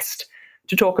my best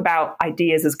to talk about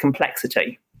ideas as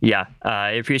complexity. Yeah,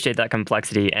 I appreciate that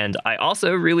complexity. And I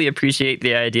also really appreciate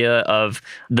the idea of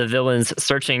the villains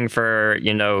searching for,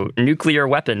 nuclear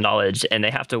weapon knowledge, and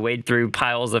they have to wade through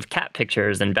piles of cat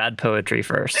pictures and bad poetry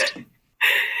first.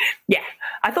 Yeah,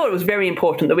 I thought it was very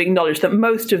important that we acknowledge that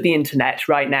most of the internet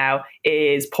right now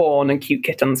is porn and cute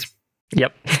kittens.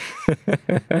 Yep.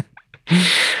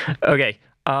 Okay,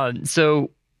 so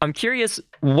I'm curious,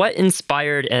 what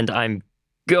inspired, and I'm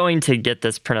going to get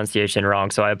this pronunciation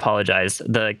wrong, so I apologize,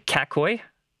 the Kakoi?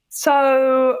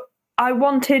 So I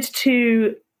wanted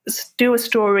to do a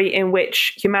story in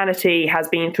which humanity has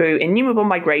been through innumerable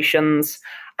migrations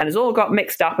and has all got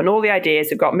mixed up, and all the ideas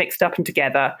have got mixed up and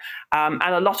together. And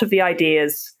a lot of the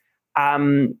ideas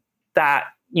that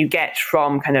you get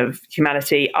from kind of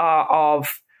humanity are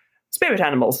of spirit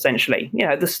animals, essentially.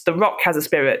 The rock has a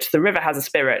spirit, the river has a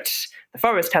spirit, the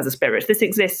forest has a spirit. This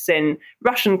exists in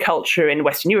Russian culture, in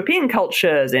Western European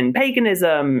cultures, in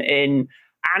paganism, in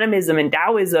animism, in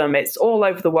Taoism. It's all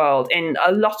over the world. In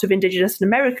a lot of indigenous and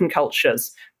American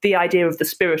cultures, the idea of the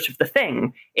spirit of the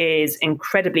thing is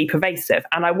incredibly pervasive.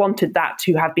 And I wanted that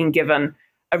to have been given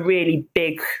a really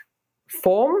big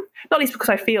form, not least because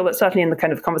I feel that certainly in the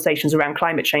kind of conversations around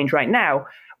climate change right now,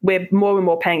 we're more and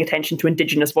more paying attention to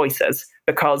indigenous voices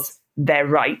because they're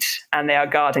right and they are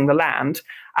guarding the land.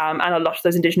 And a lot of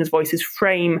those indigenous voices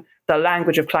frame the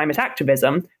language of climate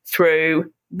activism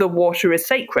through the water is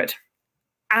sacred.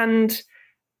 And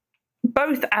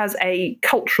both as a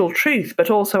cultural truth,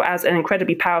 but also as an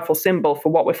incredibly powerful symbol for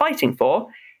what we're fighting for,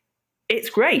 it's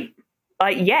great.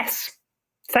 Yes,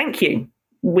 thank you.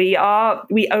 We owe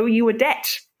you a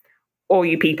debt. All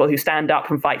you people who stand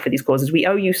up and fight for these causes, we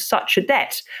owe you such a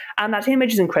debt. And that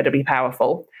image is incredibly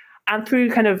powerful. And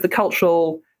through kind of the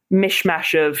cultural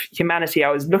mishmash of humanity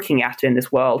I was looking at in this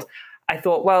world, I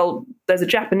thought, well, there's a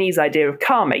Japanese idea of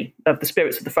kami, of the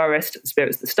spirits of the forest, the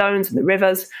spirits of the stones and the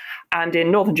rivers. And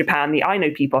in northern Japan, the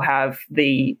Ainu people have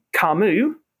the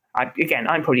kamu.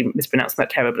 I'm probably mispronouncing that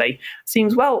terribly.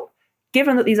 Seems, well,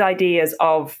 given that these ideas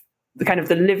of the kind of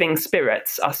the living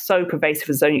spirits are so pervasive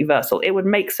and so universal, it would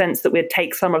make sense that we'd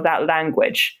take some of that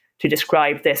language to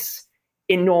describe this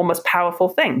enormous, powerful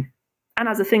thing. And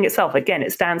as a thing itself, again,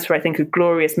 it stands for, I think, a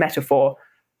glorious metaphor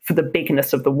for the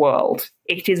bigness of the world.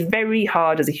 It is very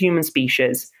hard as a human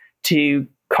species to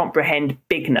comprehend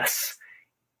bigness.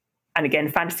 And again,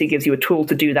 fantasy gives you a tool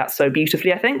to do that so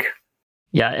beautifully, I think.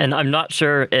 Yeah, and I'm not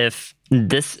sure if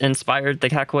this inspired the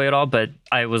Kakoi at all, but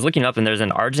I was looking up and there's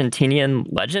an Argentinian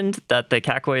legend that the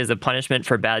Kakoi is a punishment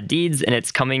for bad deeds and its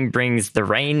coming brings the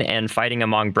rain and fighting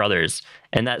among brothers.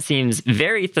 And that seems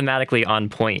very thematically on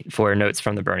point for Notes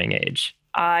from the Burning Age.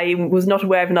 I was not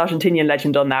aware of an Argentinian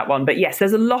legend on that one, but yes,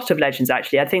 there's a lot of legends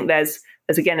actually. I think there's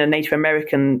again a Native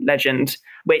American legend,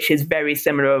 which is very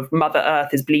similar of Mother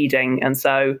Earth is bleeding. And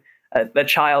so the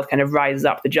child kind of rises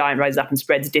up, the giant rises up and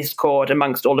spreads discord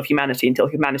amongst all of humanity until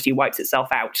humanity wipes itself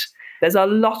out. There's a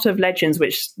lot of legends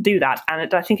which do that.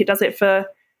 And I think it does it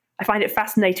I find it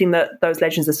fascinating that those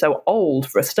legends are so old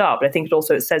for a start, but I think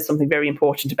it says something very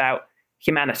important about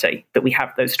humanity, that we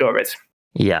have those stories.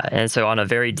 Yeah, and so on a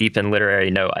very deep and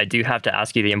literary note, I do have to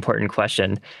ask you the important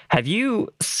question. Have you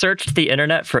searched the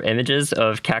internet for images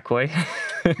of Kakoi?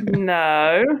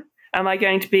 No. Am I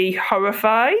going to be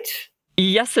horrified?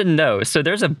 Yes and no. So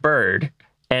there's a bird,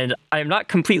 and I am not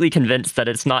completely convinced that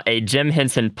it's not a Jim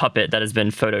Henson puppet that has been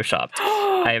photoshopped.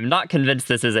 I am not convinced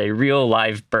this is a real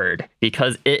live bird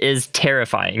because it is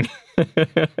terrifying.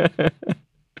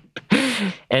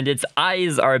 And its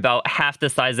eyes are about half the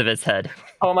size of its head.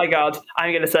 Oh my God.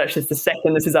 I'm going to search this the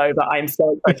second this is over. I'm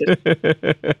so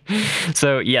excited.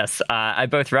 So yes, I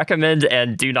both recommend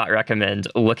and do not recommend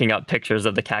looking up pictures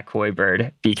of the Kakoi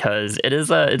bird because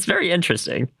it's very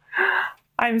interesting.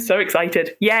 I'm so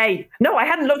excited. Yay. No, I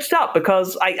hadn't looked it up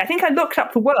because I think I looked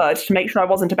up the word to make sure I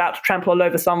wasn't about to trample all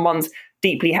over someone's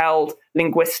deeply held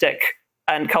linguistic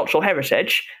and cultural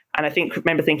heritage. And I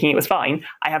remember thinking it was fine.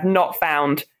 I have not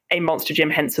found a Monster Jim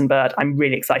Henson bird. I'm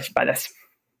really excited by this.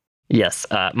 Yes,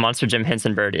 Monster Jim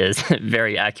Henson bird is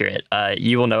very accurate.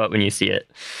 You will know it when you see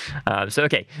it. So,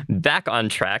 okay, back on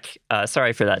track.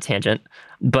 Sorry for that tangent.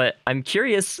 But I'm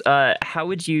curious, how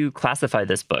would you classify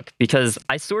this book? Because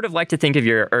I sort of like to think of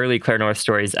your early Claire North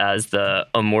stories as the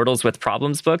Immortals with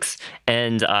Problems books,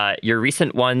 and your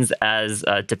recent ones as,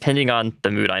 depending on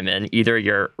the mood I'm in, either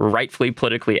your rightfully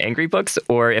politically angry books,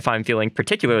 or if I'm feeling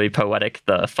particularly poetic,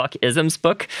 the Fuck Isms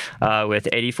book, with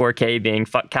 84K being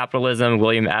Fuck Capitalism,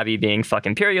 William Abbey being Fuck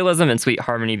Imperialism, and Sweet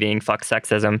Harmony being Fuck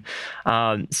Sexism.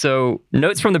 So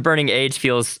Notes from the Burning Age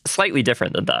feels slightly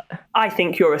different than that. I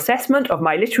think your assessment of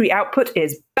my literary output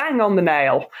is bang on the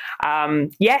nail.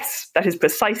 Yes, that is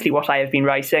precisely what I have been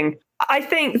writing. I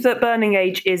think that Burning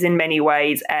Age is in many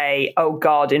ways a, oh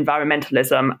God,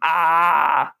 environmentalism,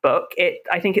 book.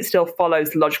 I think it still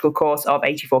follows the logical course of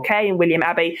 84K and William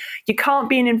Abbey. You can't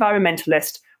be an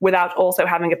environmentalist without also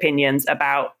having opinions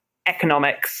about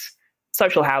economics,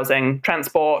 social housing,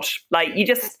 transport.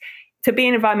 To be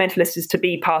an environmentalist is to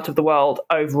be part of the world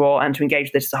overall and to engage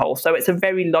with it as a whole. So it's a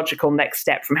very logical next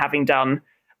step from having done,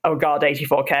 oh God,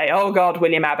 84K, oh God,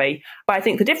 William Abbey. But I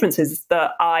think the difference is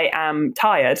that I am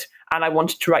tired and I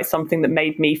wanted to write something that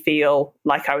made me feel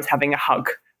like I was having a hug.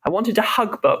 I wanted a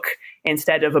hug book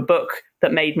instead of a book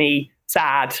that made me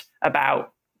sad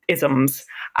about isms.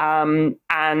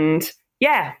 And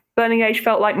yeah, Burning Age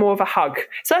felt like more of a hug.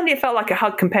 Certainly it felt like a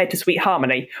hug compared to Sweet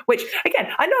Harmony, which, again,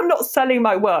 I know I'm not selling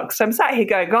my work, so I'm sat here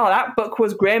going, oh, that book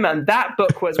was grim, and that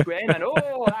book was grim, and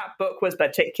oh, that book was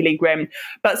particularly grim.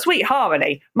 But Sweet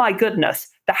Harmony, my goodness,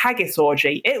 the haggis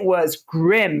orgy, it was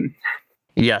grim.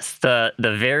 Yes, the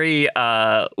very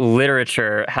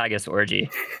literature haggis orgy.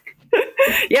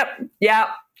 Yep,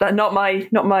 yeah, not my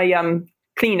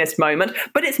cleanest moment,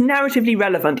 but it's narratively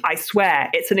relevant, I swear.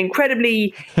 It's an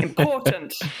incredibly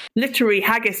important literary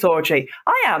haggis orgy.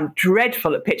 I am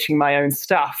dreadful at pitching my own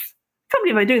stuff. I can't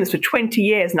believe I've been doing this for 20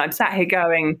 years and I'm sat here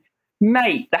going,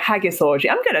 mate, the haggis orgy,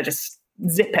 I'm going to just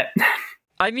zip it.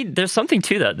 I mean, there's something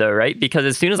to that, though, right? Because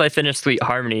as soon as I finished Sweet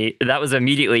Harmony, that was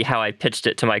immediately how I pitched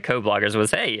it to my co-bloggers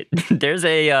was, hey, there's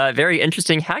a very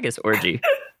interesting haggis orgy.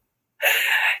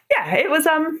 Yeah, it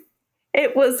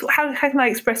was, how can I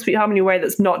express Sweet Harmony in a way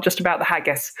that's not just about the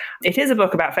haggis? It is a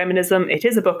book about feminism. It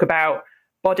is a book about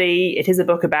body. It is a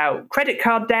book about credit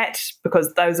card debt,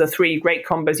 because those are three great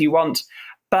combos you want.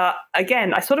 But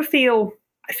again, I feel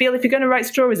if you're going to write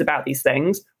stories about these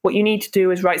things, what you need to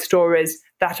do is write stories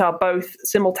that are both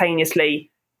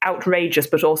simultaneously outrageous,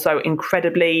 but also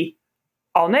incredibly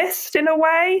honest in a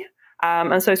way.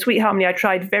 And so Sweet Harmony, I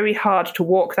tried very hard to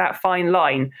walk that fine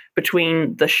line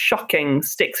between the shocking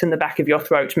sticks in the back of your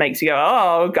throat makes you go,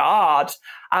 oh, God,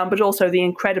 but also the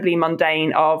incredibly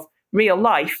mundane of real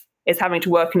life is having to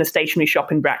work in a stationery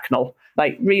shop in Bracknell.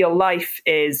 Like, real life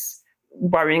is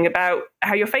worrying about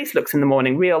how your face looks in the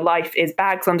morning. Real life is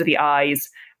bags under the eyes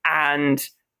and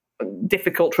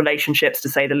difficult relationships, to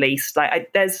say the least. I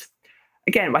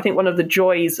think one of the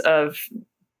joys of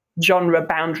genre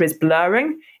boundaries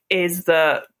blurring is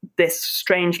this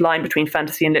strange line between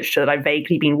fantasy and literature that I've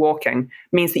vaguely been walking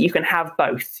means that you can have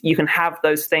both. You can have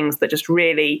those things that just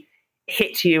really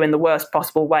hit you in the worst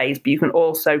possible ways, but you can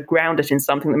also ground it in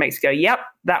something that makes you go, yep,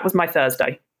 that was my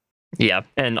Thursday. Yeah,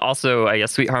 and also, I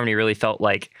guess Sweet Harmony really felt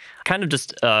like kind of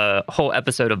just a whole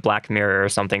episode of Black Mirror or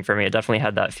something for me. It definitely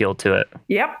had that feel to it.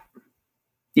 Yep.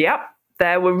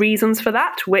 There were reasons for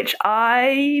that, which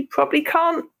I probably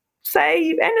can't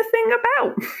say anything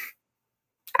about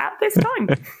at this time.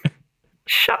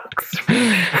 Shucks.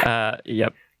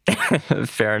 Yep.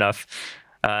 Fair enough.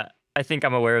 I think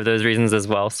I'm aware of those reasons as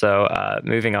well, so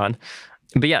moving on.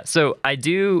 But yeah, so I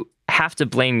do have to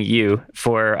blame you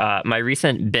for my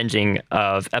recent binging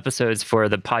of episodes for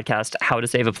the podcast How to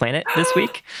Save a Planet this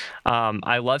week.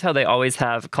 I love how they always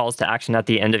have calls to action at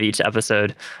the end of each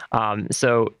episode.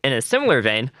 So in a similar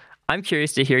vein, I'm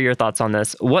curious to hear your thoughts on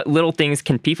this. What little things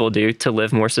can people do to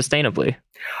live more sustainably?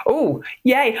 Oh,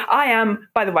 yay. I am,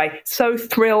 by the way, so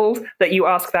thrilled that you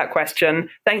asked that question.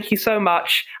 Thank you so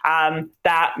much.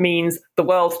 That means the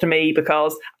world to me,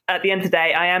 because at the end of the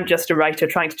day, I am just a writer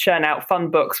trying to churn out fun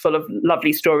books full of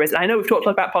lovely stories. And I know we've talked a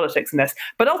lot about politics in this,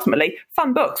 but ultimately,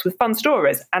 fun books with fun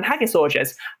stories and haggis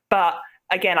orgies. But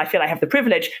again, I feel I have the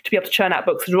privilege to be able to churn out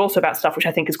books that are also about stuff which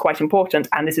I think is quite important.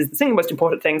 And this is the single most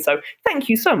important thing. So thank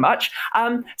you so much.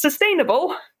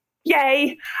 Sustainable,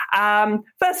 yay.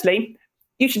 Firstly,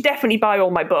 you should definitely buy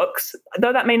all my books,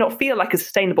 though that may not feel like a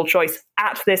sustainable choice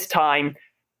at this time.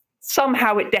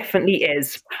 Somehow it definitely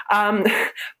is.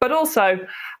 But also,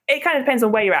 it kind of depends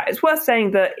on where you're at. It's worth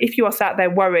saying that if you are sat there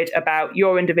worried about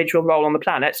your individual role on the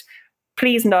planet,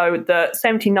 please know that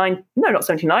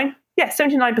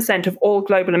 79% of all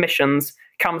global emissions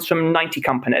comes from 90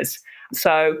 companies.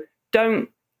 So don't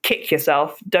kick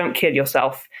yourself, don't kill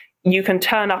yourself. You can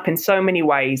turn up in so many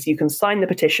ways. You can sign the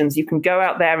petitions. You can go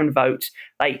out there and vote.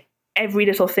 Like, every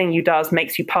little thing you does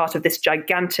makes you part of this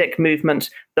gigantic movement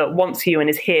that wants you and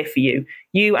is here for you.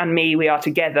 You and me, we are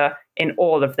together in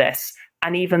all of this.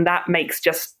 And even that makes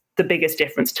just the biggest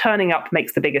difference. Turning up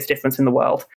makes the biggest difference in the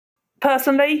world.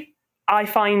 Personally, I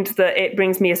find that it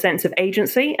brings me a sense of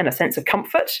agency and a sense of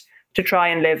comfort to try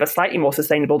and live a slightly more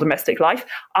sustainable domestic life.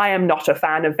 I am not a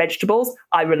fan of vegetables.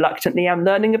 I reluctantly am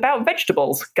learning about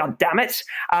vegetables. God damn it.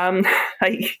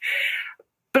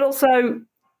 But also,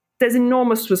 there's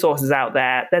enormous resources out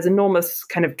there. There's enormous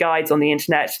kind of guides on the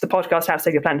internet. The podcast How to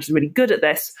Save Your Planet is really good at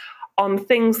this, on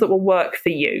things that will work for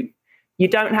you. You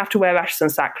don't have to wear ashes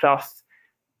and sackcloth.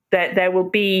 There will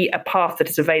be a path that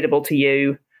is available to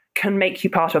you, can make you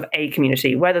part of a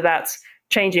community, whether that's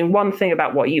changing one thing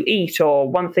about what you eat, or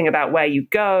one thing about where you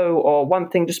go, or one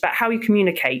thing just about how you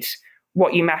communicate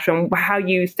what you matter and how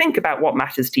you think about what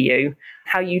matters to you,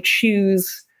 how you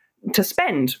choose to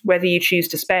spend, whether you choose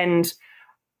to spend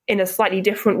in a slightly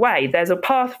different way. There's a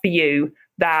path for you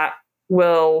that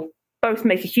will both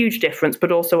make a huge difference,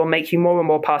 but also will make you more and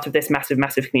more part of this massive,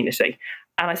 massive community.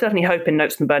 And I certainly hope in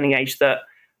Notes from the Burning Age that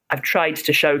I've tried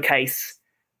to showcase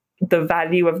the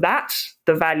value of that,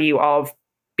 the value of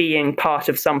being part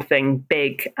of something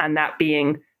big and that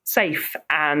being safe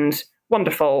and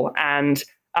wonderful and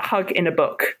a hug in a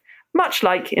book. Much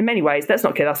like, in many ways, let's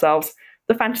not kid ourselves,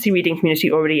 the fantasy reading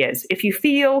community already is. If you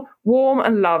feel warm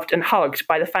and loved and hugged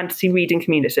by the fantasy reading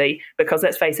community, because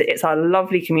let's face it, it's a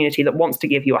lovely community that wants to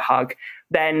give you a hug,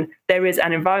 then there is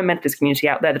an environmentalist community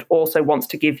out there that also wants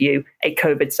to give you a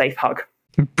COVID-safe hug.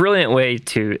 Brilliant way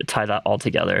to tie that all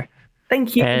together.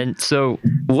 Thank you. And so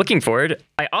looking forward,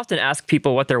 I often ask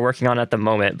people what they're working on at the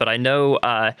moment, but I know,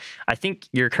 I think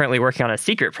you're currently working on a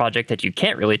secret project that you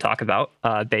can't really talk about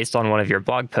based on one of your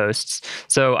blog posts.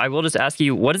 So I will just ask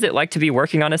you, what is it like to be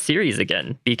working on a series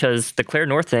again? Because the Claire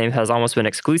North name has almost been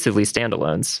exclusively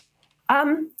standalones.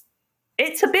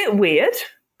 It's a bit weird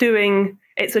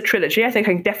it's a trilogy. I think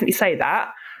I can definitely say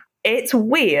that. It's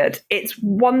weird. It's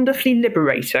wonderfully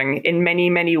liberating in many,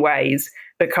 many ways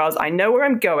because I know where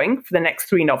I'm going for the next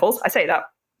 3 novels. I say that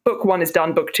book 1 is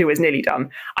done, book 2 is nearly done.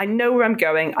 I know where I'm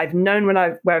going. I've known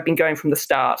where I've been going from the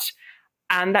start.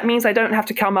 And that means I don't have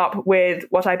to come up with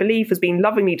what I believe has been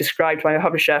lovingly described by a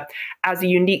publisher as a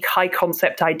unique high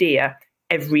concept idea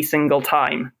every single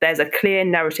time. There's a clear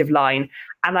narrative line,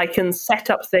 and I can set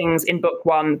up things in book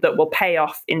 1 that will pay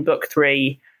off in book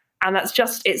 3. And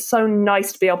it's so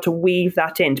nice to be able to weave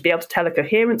that in, to be able to tell a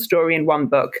coherent story in one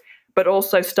book, but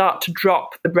also start to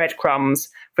drop the breadcrumbs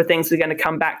for things that are going to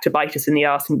come back to bite us in the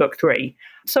arse in book 3.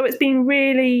 So it's been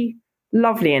really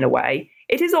lovely in a way.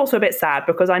 It is also a bit sad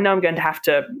because I know I'm going to have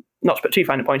to, not to put too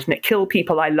fine a point on it, kill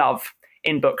people I love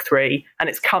in book 3, and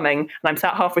it's coming, and I'm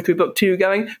sat halfway through book 2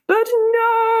 going, but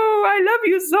no, I love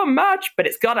you so much, but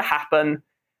it's got to happen.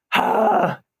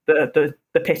 The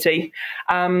pity.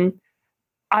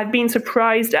 I've been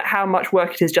surprised at how much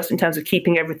work it is just in terms of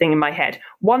keeping everything in my head.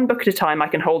 1 book at a time, I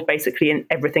can hold basically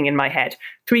everything in my head.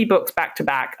 3 books back to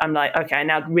back, I'm like, okay, I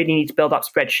now really need to build up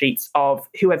spreadsheets of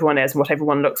who everyone is and what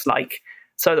everyone looks like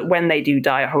so that when they do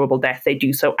die a horrible death, they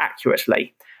do so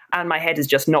accurately. And my head has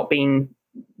just not been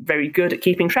very good at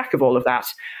keeping track of all of that.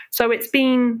 So it's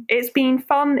been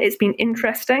fun, it's been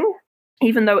interesting,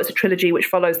 even though it's a trilogy which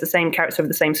follows the same characters over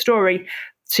the same story.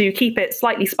 To keep it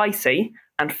slightly spicy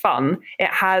and fun, it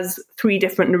has 3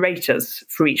 different narrators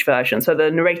for each version. So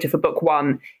the narrator for book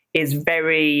 1 is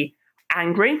very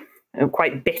angry and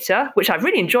quite bitter, which I've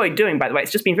really enjoyed doing, by the way.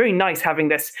 It's just been very nice having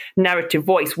this narrative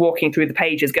voice walking through the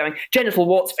pages going, genital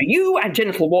warts for you and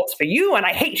genital warts for you, and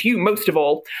I hate you most of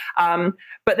all.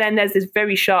 But then there's this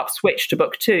very sharp switch to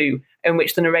book 2 in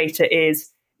which the narrator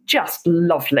is just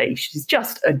lovely. She's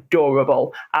just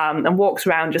adorable, and walks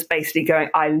around just basically going,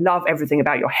 I love everything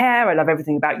about your hair. I love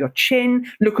everything about your chin.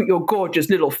 Look at your gorgeous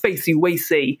little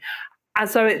facey-wacy. And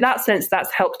so in that sense,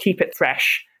 that's helped keep it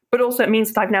fresh. But also it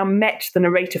means that I've now met the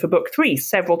narrator for book 3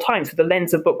 several times through the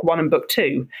lens of book 1 and book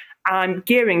 2. And I'm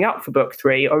gearing up for book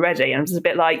 3 already. And I'm just a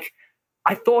bit like,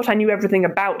 I thought I knew everything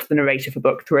about the narrator for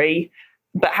book 3,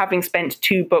 but having spent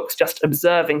 2 books just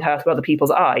observing her through other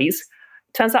people's eyes,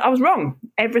 turns out I was wrong.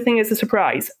 Everything is a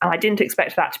surprise, and I didn't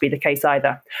expect that to be the case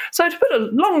either. So to put a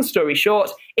long story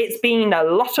short, it's been a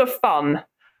lot of fun,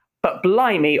 but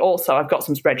blimey, also I've got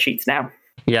some spreadsheets now.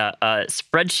 Yeah,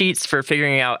 spreadsheets for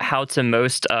figuring out how to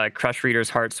most crush readers'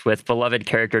 hearts with beloved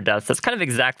character deaths. That's kind of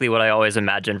exactly what I always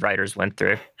imagined writers went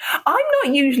through. I'm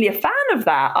not usually a fan of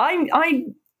that. I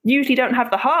usually don't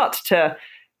have the heart to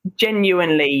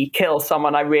genuinely kill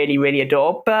someone I really, really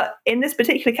adore. But in this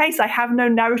particular case, I have no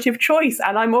narrative choice,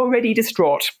 and I'm already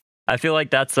distraught. I feel like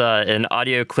that's an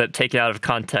audio clip taken out of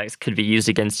context could be used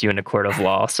against you in a court of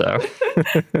law. So,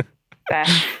 Fair.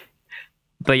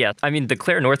 But yeah, I mean, the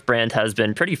Claire North brand has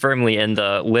been pretty firmly in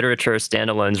the literature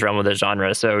standalones realm of the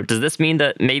genre. So does this mean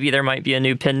that maybe there might be a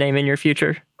new pen name in your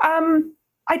future?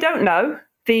 I don't know.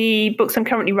 The books I'm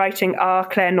currently writing are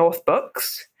Claire North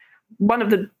books. One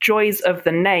of the joys of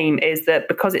the name is that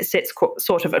because it sits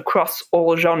sort of across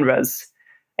all genres,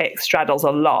 it straddles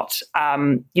a lot.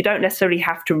 You don't necessarily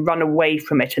have to run away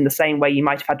from it in the same way you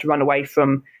might have had to run away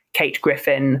from Kate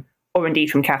Griffin or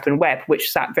indeed from Catherine Webb, which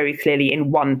sat very clearly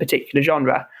in one particular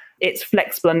genre. It's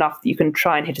flexible enough that you can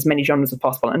try and hit as many genres as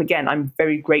possible. And again, I'm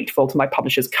very grateful to my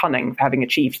publisher's cunning for having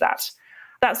achieved that.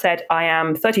 That said, I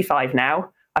am 35 now.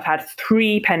 I've had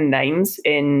 3 pen names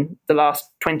in the last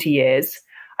 20 years.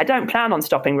 I don't plan on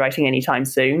stopping writing anytime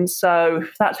soon, so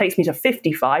that takes me to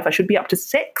 55. I should be up to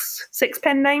 6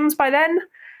 pen names by then.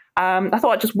 I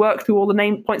thought I'd just work through all the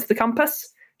name points of the compass.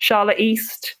 Charlotte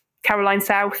East, Caroline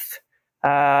South,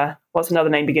 what's another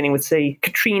name beginning with C?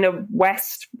 Katrina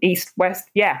West, East, West.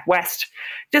 Yeah, West.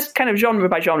 Just kind of genre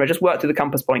by genre, just work through the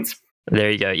compass points.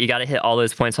 There you go. You got to hit all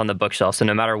those points on the bookshelf. So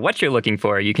no matter what you're looking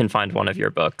for, you can find one of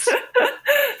your books.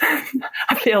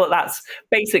 I've feel that that's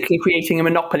basically creating a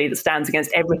monopoly that stands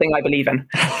against everything I believe in.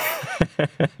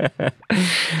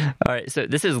 All right, so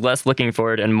this is less looking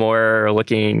forward and more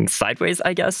looking sideways,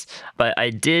 I guess. But I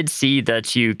did see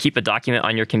that you keep a document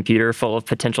on your computer full of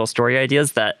potential story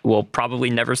ideas that will probably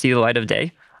never see the light of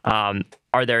day.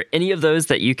 Are there any of those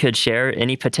that you could share?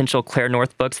 Any potential Claire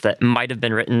North books that might have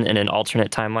been written in an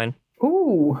alternate timeline?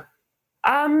 Ooh.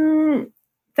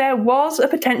 There was a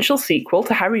potential sequel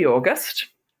to Harry August,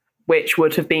 which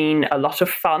would have been a lot of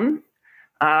fun.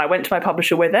 I went to my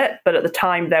publisher with it, but at the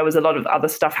time there was a lot of other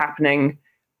stuff happening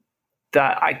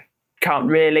that I can't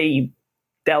really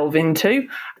delve into.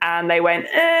 And they went,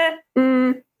 I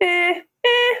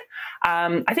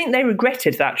think they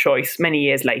regretted that choice many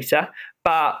years later,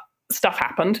 but stuff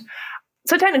happened.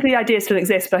 So technically the idea still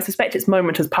exists, but I suspect its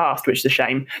moment has passed, which is a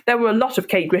shame. There were a lot of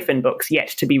Kate Griffin books yet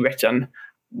to be written,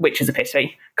 which is a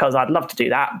pity, because I'd love to do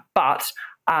that. But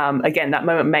again, that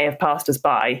moment may have passed us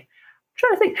by. I'm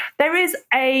trying to think. There is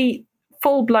a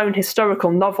full-blown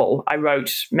historical novel I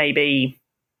wrote maybe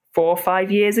 4 or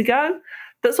 5 years ago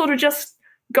that sort of just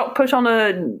got put on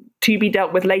a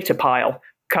to-be-dealt-with-later pile,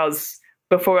 because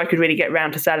before I could really get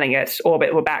round to selling it,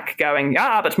 Orbit were back going,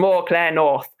 but more Claire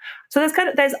North. So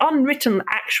there's unwritten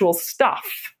actual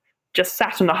stuff just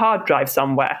sat on a hard drive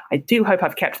somewhere. I do hope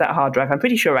I've kept that hard drive. I'm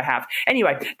pretty sure I have.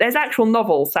 Anyway, there's actual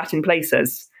novels sat in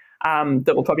places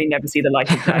that will probably never see the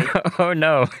light of day. Oh,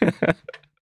 no.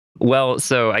 Well,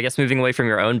 so I guess moving away from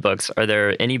your own books, are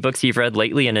there any books you've read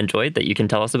lately and enjoyed that you can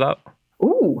tell us about?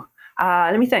 Ooh,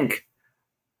 let me think.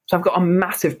 So I've got a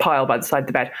massive pile by the side of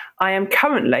the bed. I am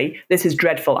currently, this is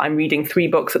dreadful, I'm reading 3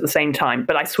 books at the same time,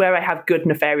 but I swear I have good,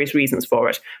 nefarious reasons for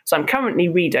it. So I'm currently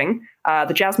reading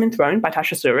The Jasmine Throne by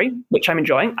Tasha Suri, which I'm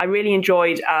enjoying. I really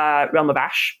enjoyed Realm of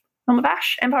Ash. Realm of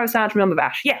Ash? Empire of Sound, Realm of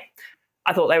Ash. Yeah.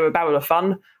 I thought they were a barrel of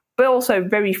fun, but also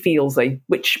very feelsy,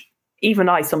 which even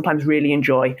I sometimes really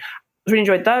enjoy. I really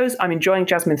enjoyed those. I'm enjoying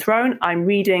Jasmine Throne. I'm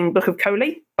reading Book of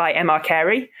Coley by M.R.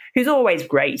 Carey, who's always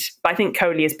great, but I think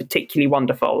Coley is particularly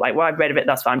wonderful. Like, what I've read of it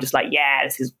thus far, I'm just like, yeah,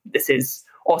 this is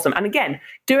awesome. And again,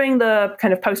 doing the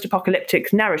kind of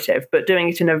post-apocalyptic narrative, but doing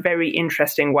it in a very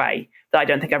interesting way that I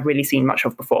don't think I've really seen much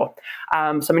of before.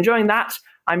 So I'm enjoying that.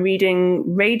 I'm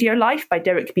reading Radio Life by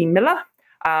Derek B. Miller,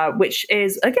 which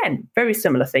is, again, very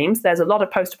similar themes. There's a lot of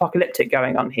post-apocalyptic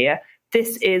going on here.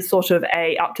 This is sort of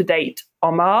a up-to-date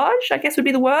homage, I guess would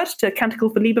be the word, to Canticle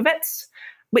for Leibowitz,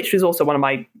 which was also one of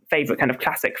my favourite kind of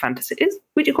classic fantasies.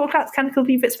 Would you call Canticle for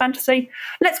Leibowitz fantasy?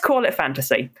 Let's call it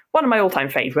fantasy. One of my all-time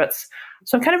favourites.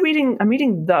 So I'm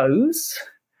reading those.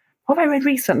 What have I read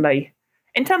recently?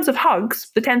 In terms of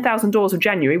hugs, The 10,000 Doors of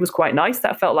January was quite nice.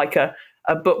 That felt like a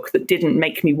book that didn't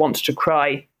make me want to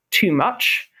cry too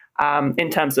much. In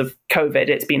terms of COVID,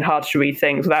 it's been hard to read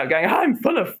things without going, I'm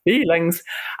full of feelings.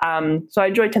 So I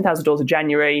enjoyed 10,000 Doors of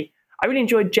January. I really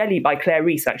enjoyed Jelly by Claire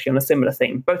Reese, actually, on a similar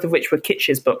theme, both of which were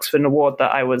Kitsch's books for an award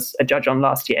that I was a judge on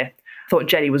last year. I thought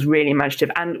Jelly was really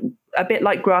imaginative, and a bit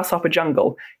like Grasshopper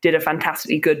Jungle, did a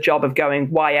fantastically good job of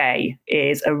going, YA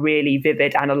is a really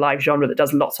vivid and alive genre that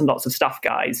does lots and lots of stuff,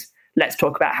 guys. Let's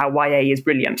talk about how YA is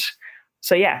brilliant.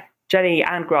 So yeah, Jelly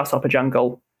and Grasshopper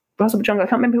Jungle. Grasshopper Jungle, I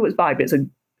can't remember who it was by, but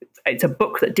it's a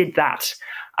book that did that.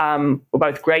 Were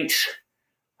both great.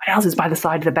 What else is by the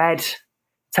side of the bed?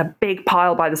 It's a big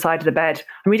pile by the side of the bed.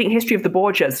 I'm reading History of the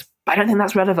Borgias, but I don't think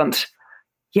that's relevant.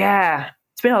 Yeah,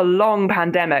 it's been a long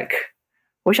pandemic.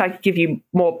 Wish I could give you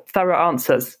more thorough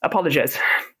answers. Apologies.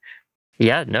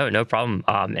 Yeah, no problem.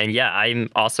 And yeah, I'm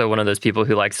also one of those people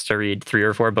who likes to read 3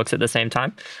 or 4 books at the same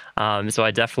time. So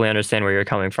I definitely understand where you're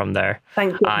coming from there.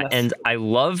 Thank goodness. And I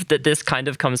love that this kind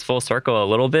of comes full circle a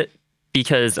little bit,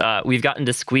 because we've gotten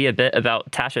to squee a bit about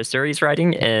Tasha Suri's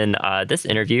writing in this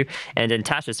interview. And in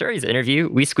Tasha Suri's interview,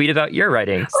 we squeed about your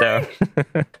writing. So,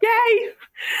 yay!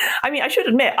 I mean, I should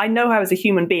admit, I know her as a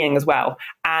human being as well.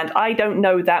 And I don't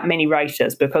know that many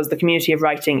writers, because the community of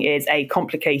writing is a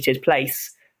complicated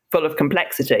place full of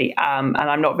complexity. And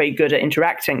I'm not very good at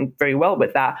interacting very well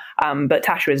with that. But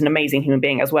Tasha is an amazing human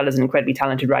being as well as an incredibly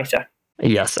talented writer.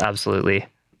 Yes, absolutely.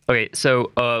 Okay,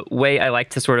 so a way I like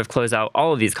to sort of close out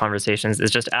all of these conversations is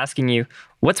just asking you,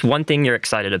 what's one thing you're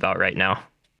excited about right now?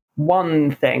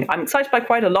 One thing. I'm excited by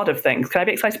quite a lot of things. Can I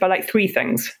be excited by like 3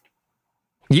 things?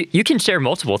 You can share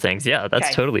multiple things. Yeah, that's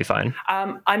Okay. totally fine.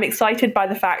 I'm excited by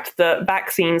the fact that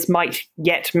vaccines might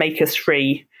yet make us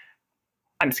free.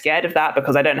 I'm scared of that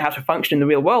because I don't know how to function in the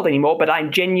real world anymore, but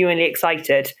I'm genuinely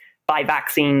excited by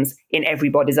vaccines in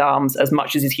everybody's arms as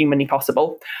much as is humanly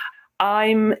possible.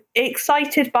 I'm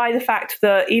excited by the fact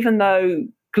that even though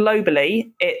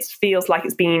globally it feels like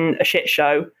it's been a shit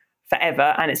show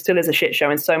forever, and it still is a shit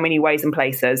show in so many ways and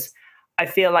places, I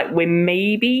feel like we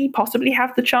maybe possibly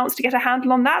have the chance to get a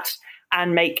handle on that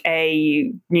and make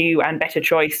a new and better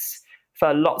choice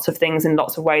for lots of things in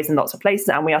lots of ways and lots of places.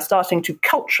 And we are starting to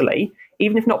culturally,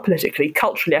 even if not politically,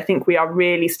 culturally, I think we are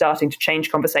really starting to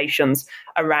change conversations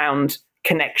around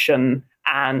connection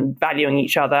and valuing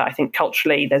each other. I think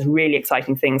culturally, there's really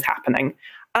exciting things happening.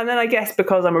 And then I guess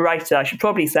because I'm a writer, I should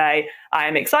probably say I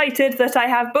am excited that I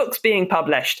have books being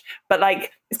published. But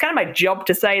like, it's kind of my job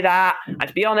to say that. And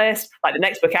to be honest, like the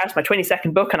next book out is my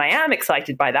 22nd book, and I am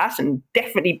excited by that. And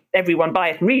definitely everyone buy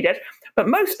it and read it. But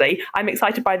mostly, I'm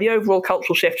excited by the overall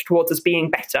cultural shift towards us being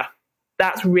better.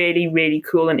 That's really, really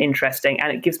cool and interesting.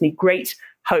 And it gives me great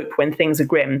hope when things are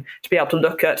grim to be able to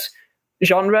look at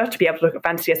genre, to be able to look at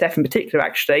fantasy SF in particular,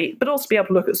 actually, but also be able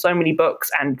to look at so many books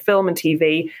and film and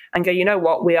TV and go, you know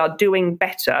what, we are doing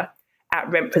better at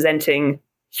representing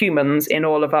humans in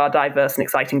all of our diverse and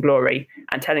exciting glory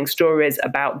and telling stories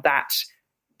about that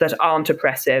aren't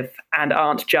oppressive and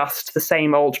aren't just the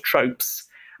same old tropes.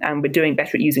 And we're doing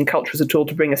better at using culture as a tool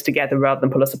to bring us together rather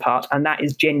than pull us apart. And that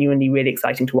is genuinely really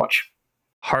exciting to watch.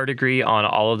 Hard agree on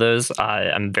all of those.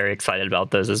 I'm very excited about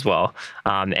those as well.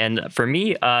 And for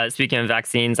me, speaking of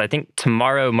vaccines, I think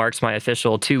tomorrow marks my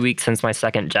official 2 weeks since my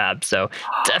second jab. So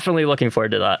definitely looking forward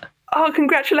to that. Oh,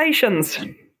 congratulations.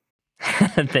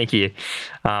 Thank you.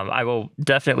 I will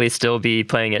definitely still be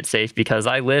playing it safe because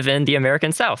I live in the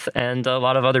American South and a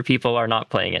lot of other people are not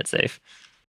playing it safe.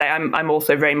 I'm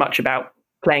also very much about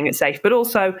playing it safe. But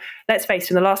also, let's face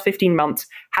it, in the last 15 months,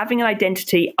 having an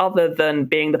identity other than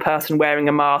being the person wearing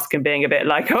a mask and being a bit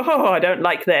like, oh, I don't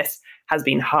like this, has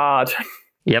been hard.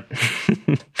 Yep.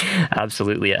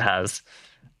 Absolutely, it has.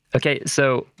 Okay,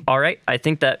 so, all right. I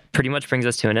think that pretty much brings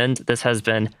us to an end. This has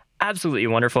been absolutely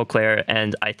wonderful, Claire,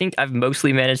 and I think I've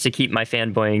mostly managed to keep my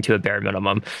fanboying to a bare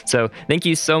minimum. So thank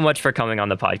you so much for coming on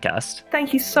the podcast.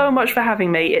 Thank you so much for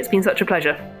having me. It's been such a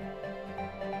pleasure.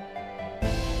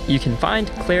 You can find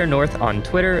Claire North on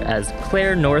Twitter as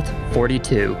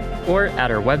ClaireNorth42 or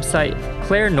at our website,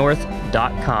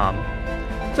 clairenorth.com.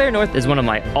 Claire North is one of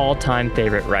my all-time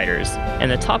favorite writers,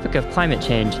 and the topic of climate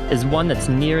change is one that's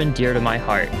near and dear to my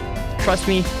heart. Trust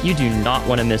me, you do not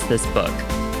want to miss this book.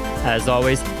 As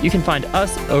always, you can find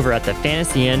us over at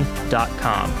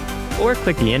thefantasyinn.com or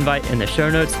click the invite in the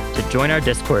show notes to join our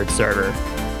Discord server.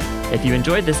 If you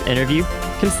enjoyed this interview,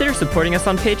 consider supporting us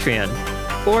on Patreon,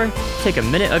 or take a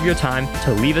minute of your time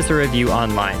to leave us a review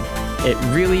online. It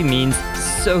really means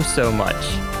so much.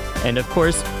 And of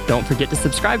course, don't forget to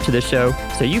subscribe to the show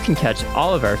so you can catch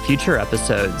all of our future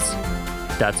episodes.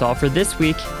 That's all for this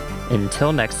week.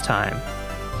 Until next time.